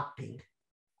the mapping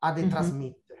at the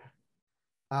transmitter.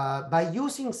 By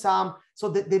using some, so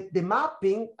the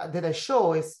mapping that I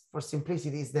show is, for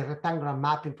simplicity, is the rectangular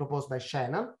mapping proposed by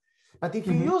Shannon. But if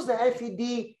you use the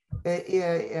FED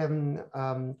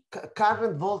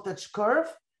current voltage curve,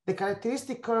 the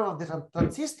characteristic curve of the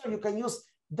transistor, you can use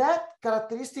that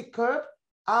characteristic curve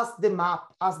as the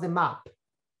map.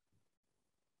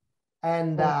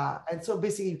 And so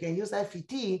basically you can use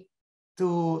FET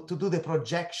to do the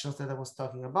projections that I was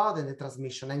talking about and the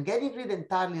transmission, and getting rid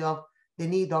entirely of the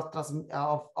need of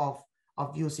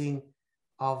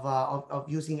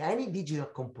using any digital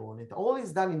component. All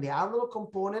is done in the analog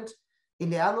component,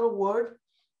 in the analog world.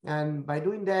 And by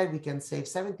doing that, we can save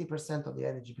 70% of the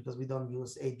energy, because we don't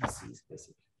use ADCs,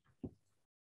 basically.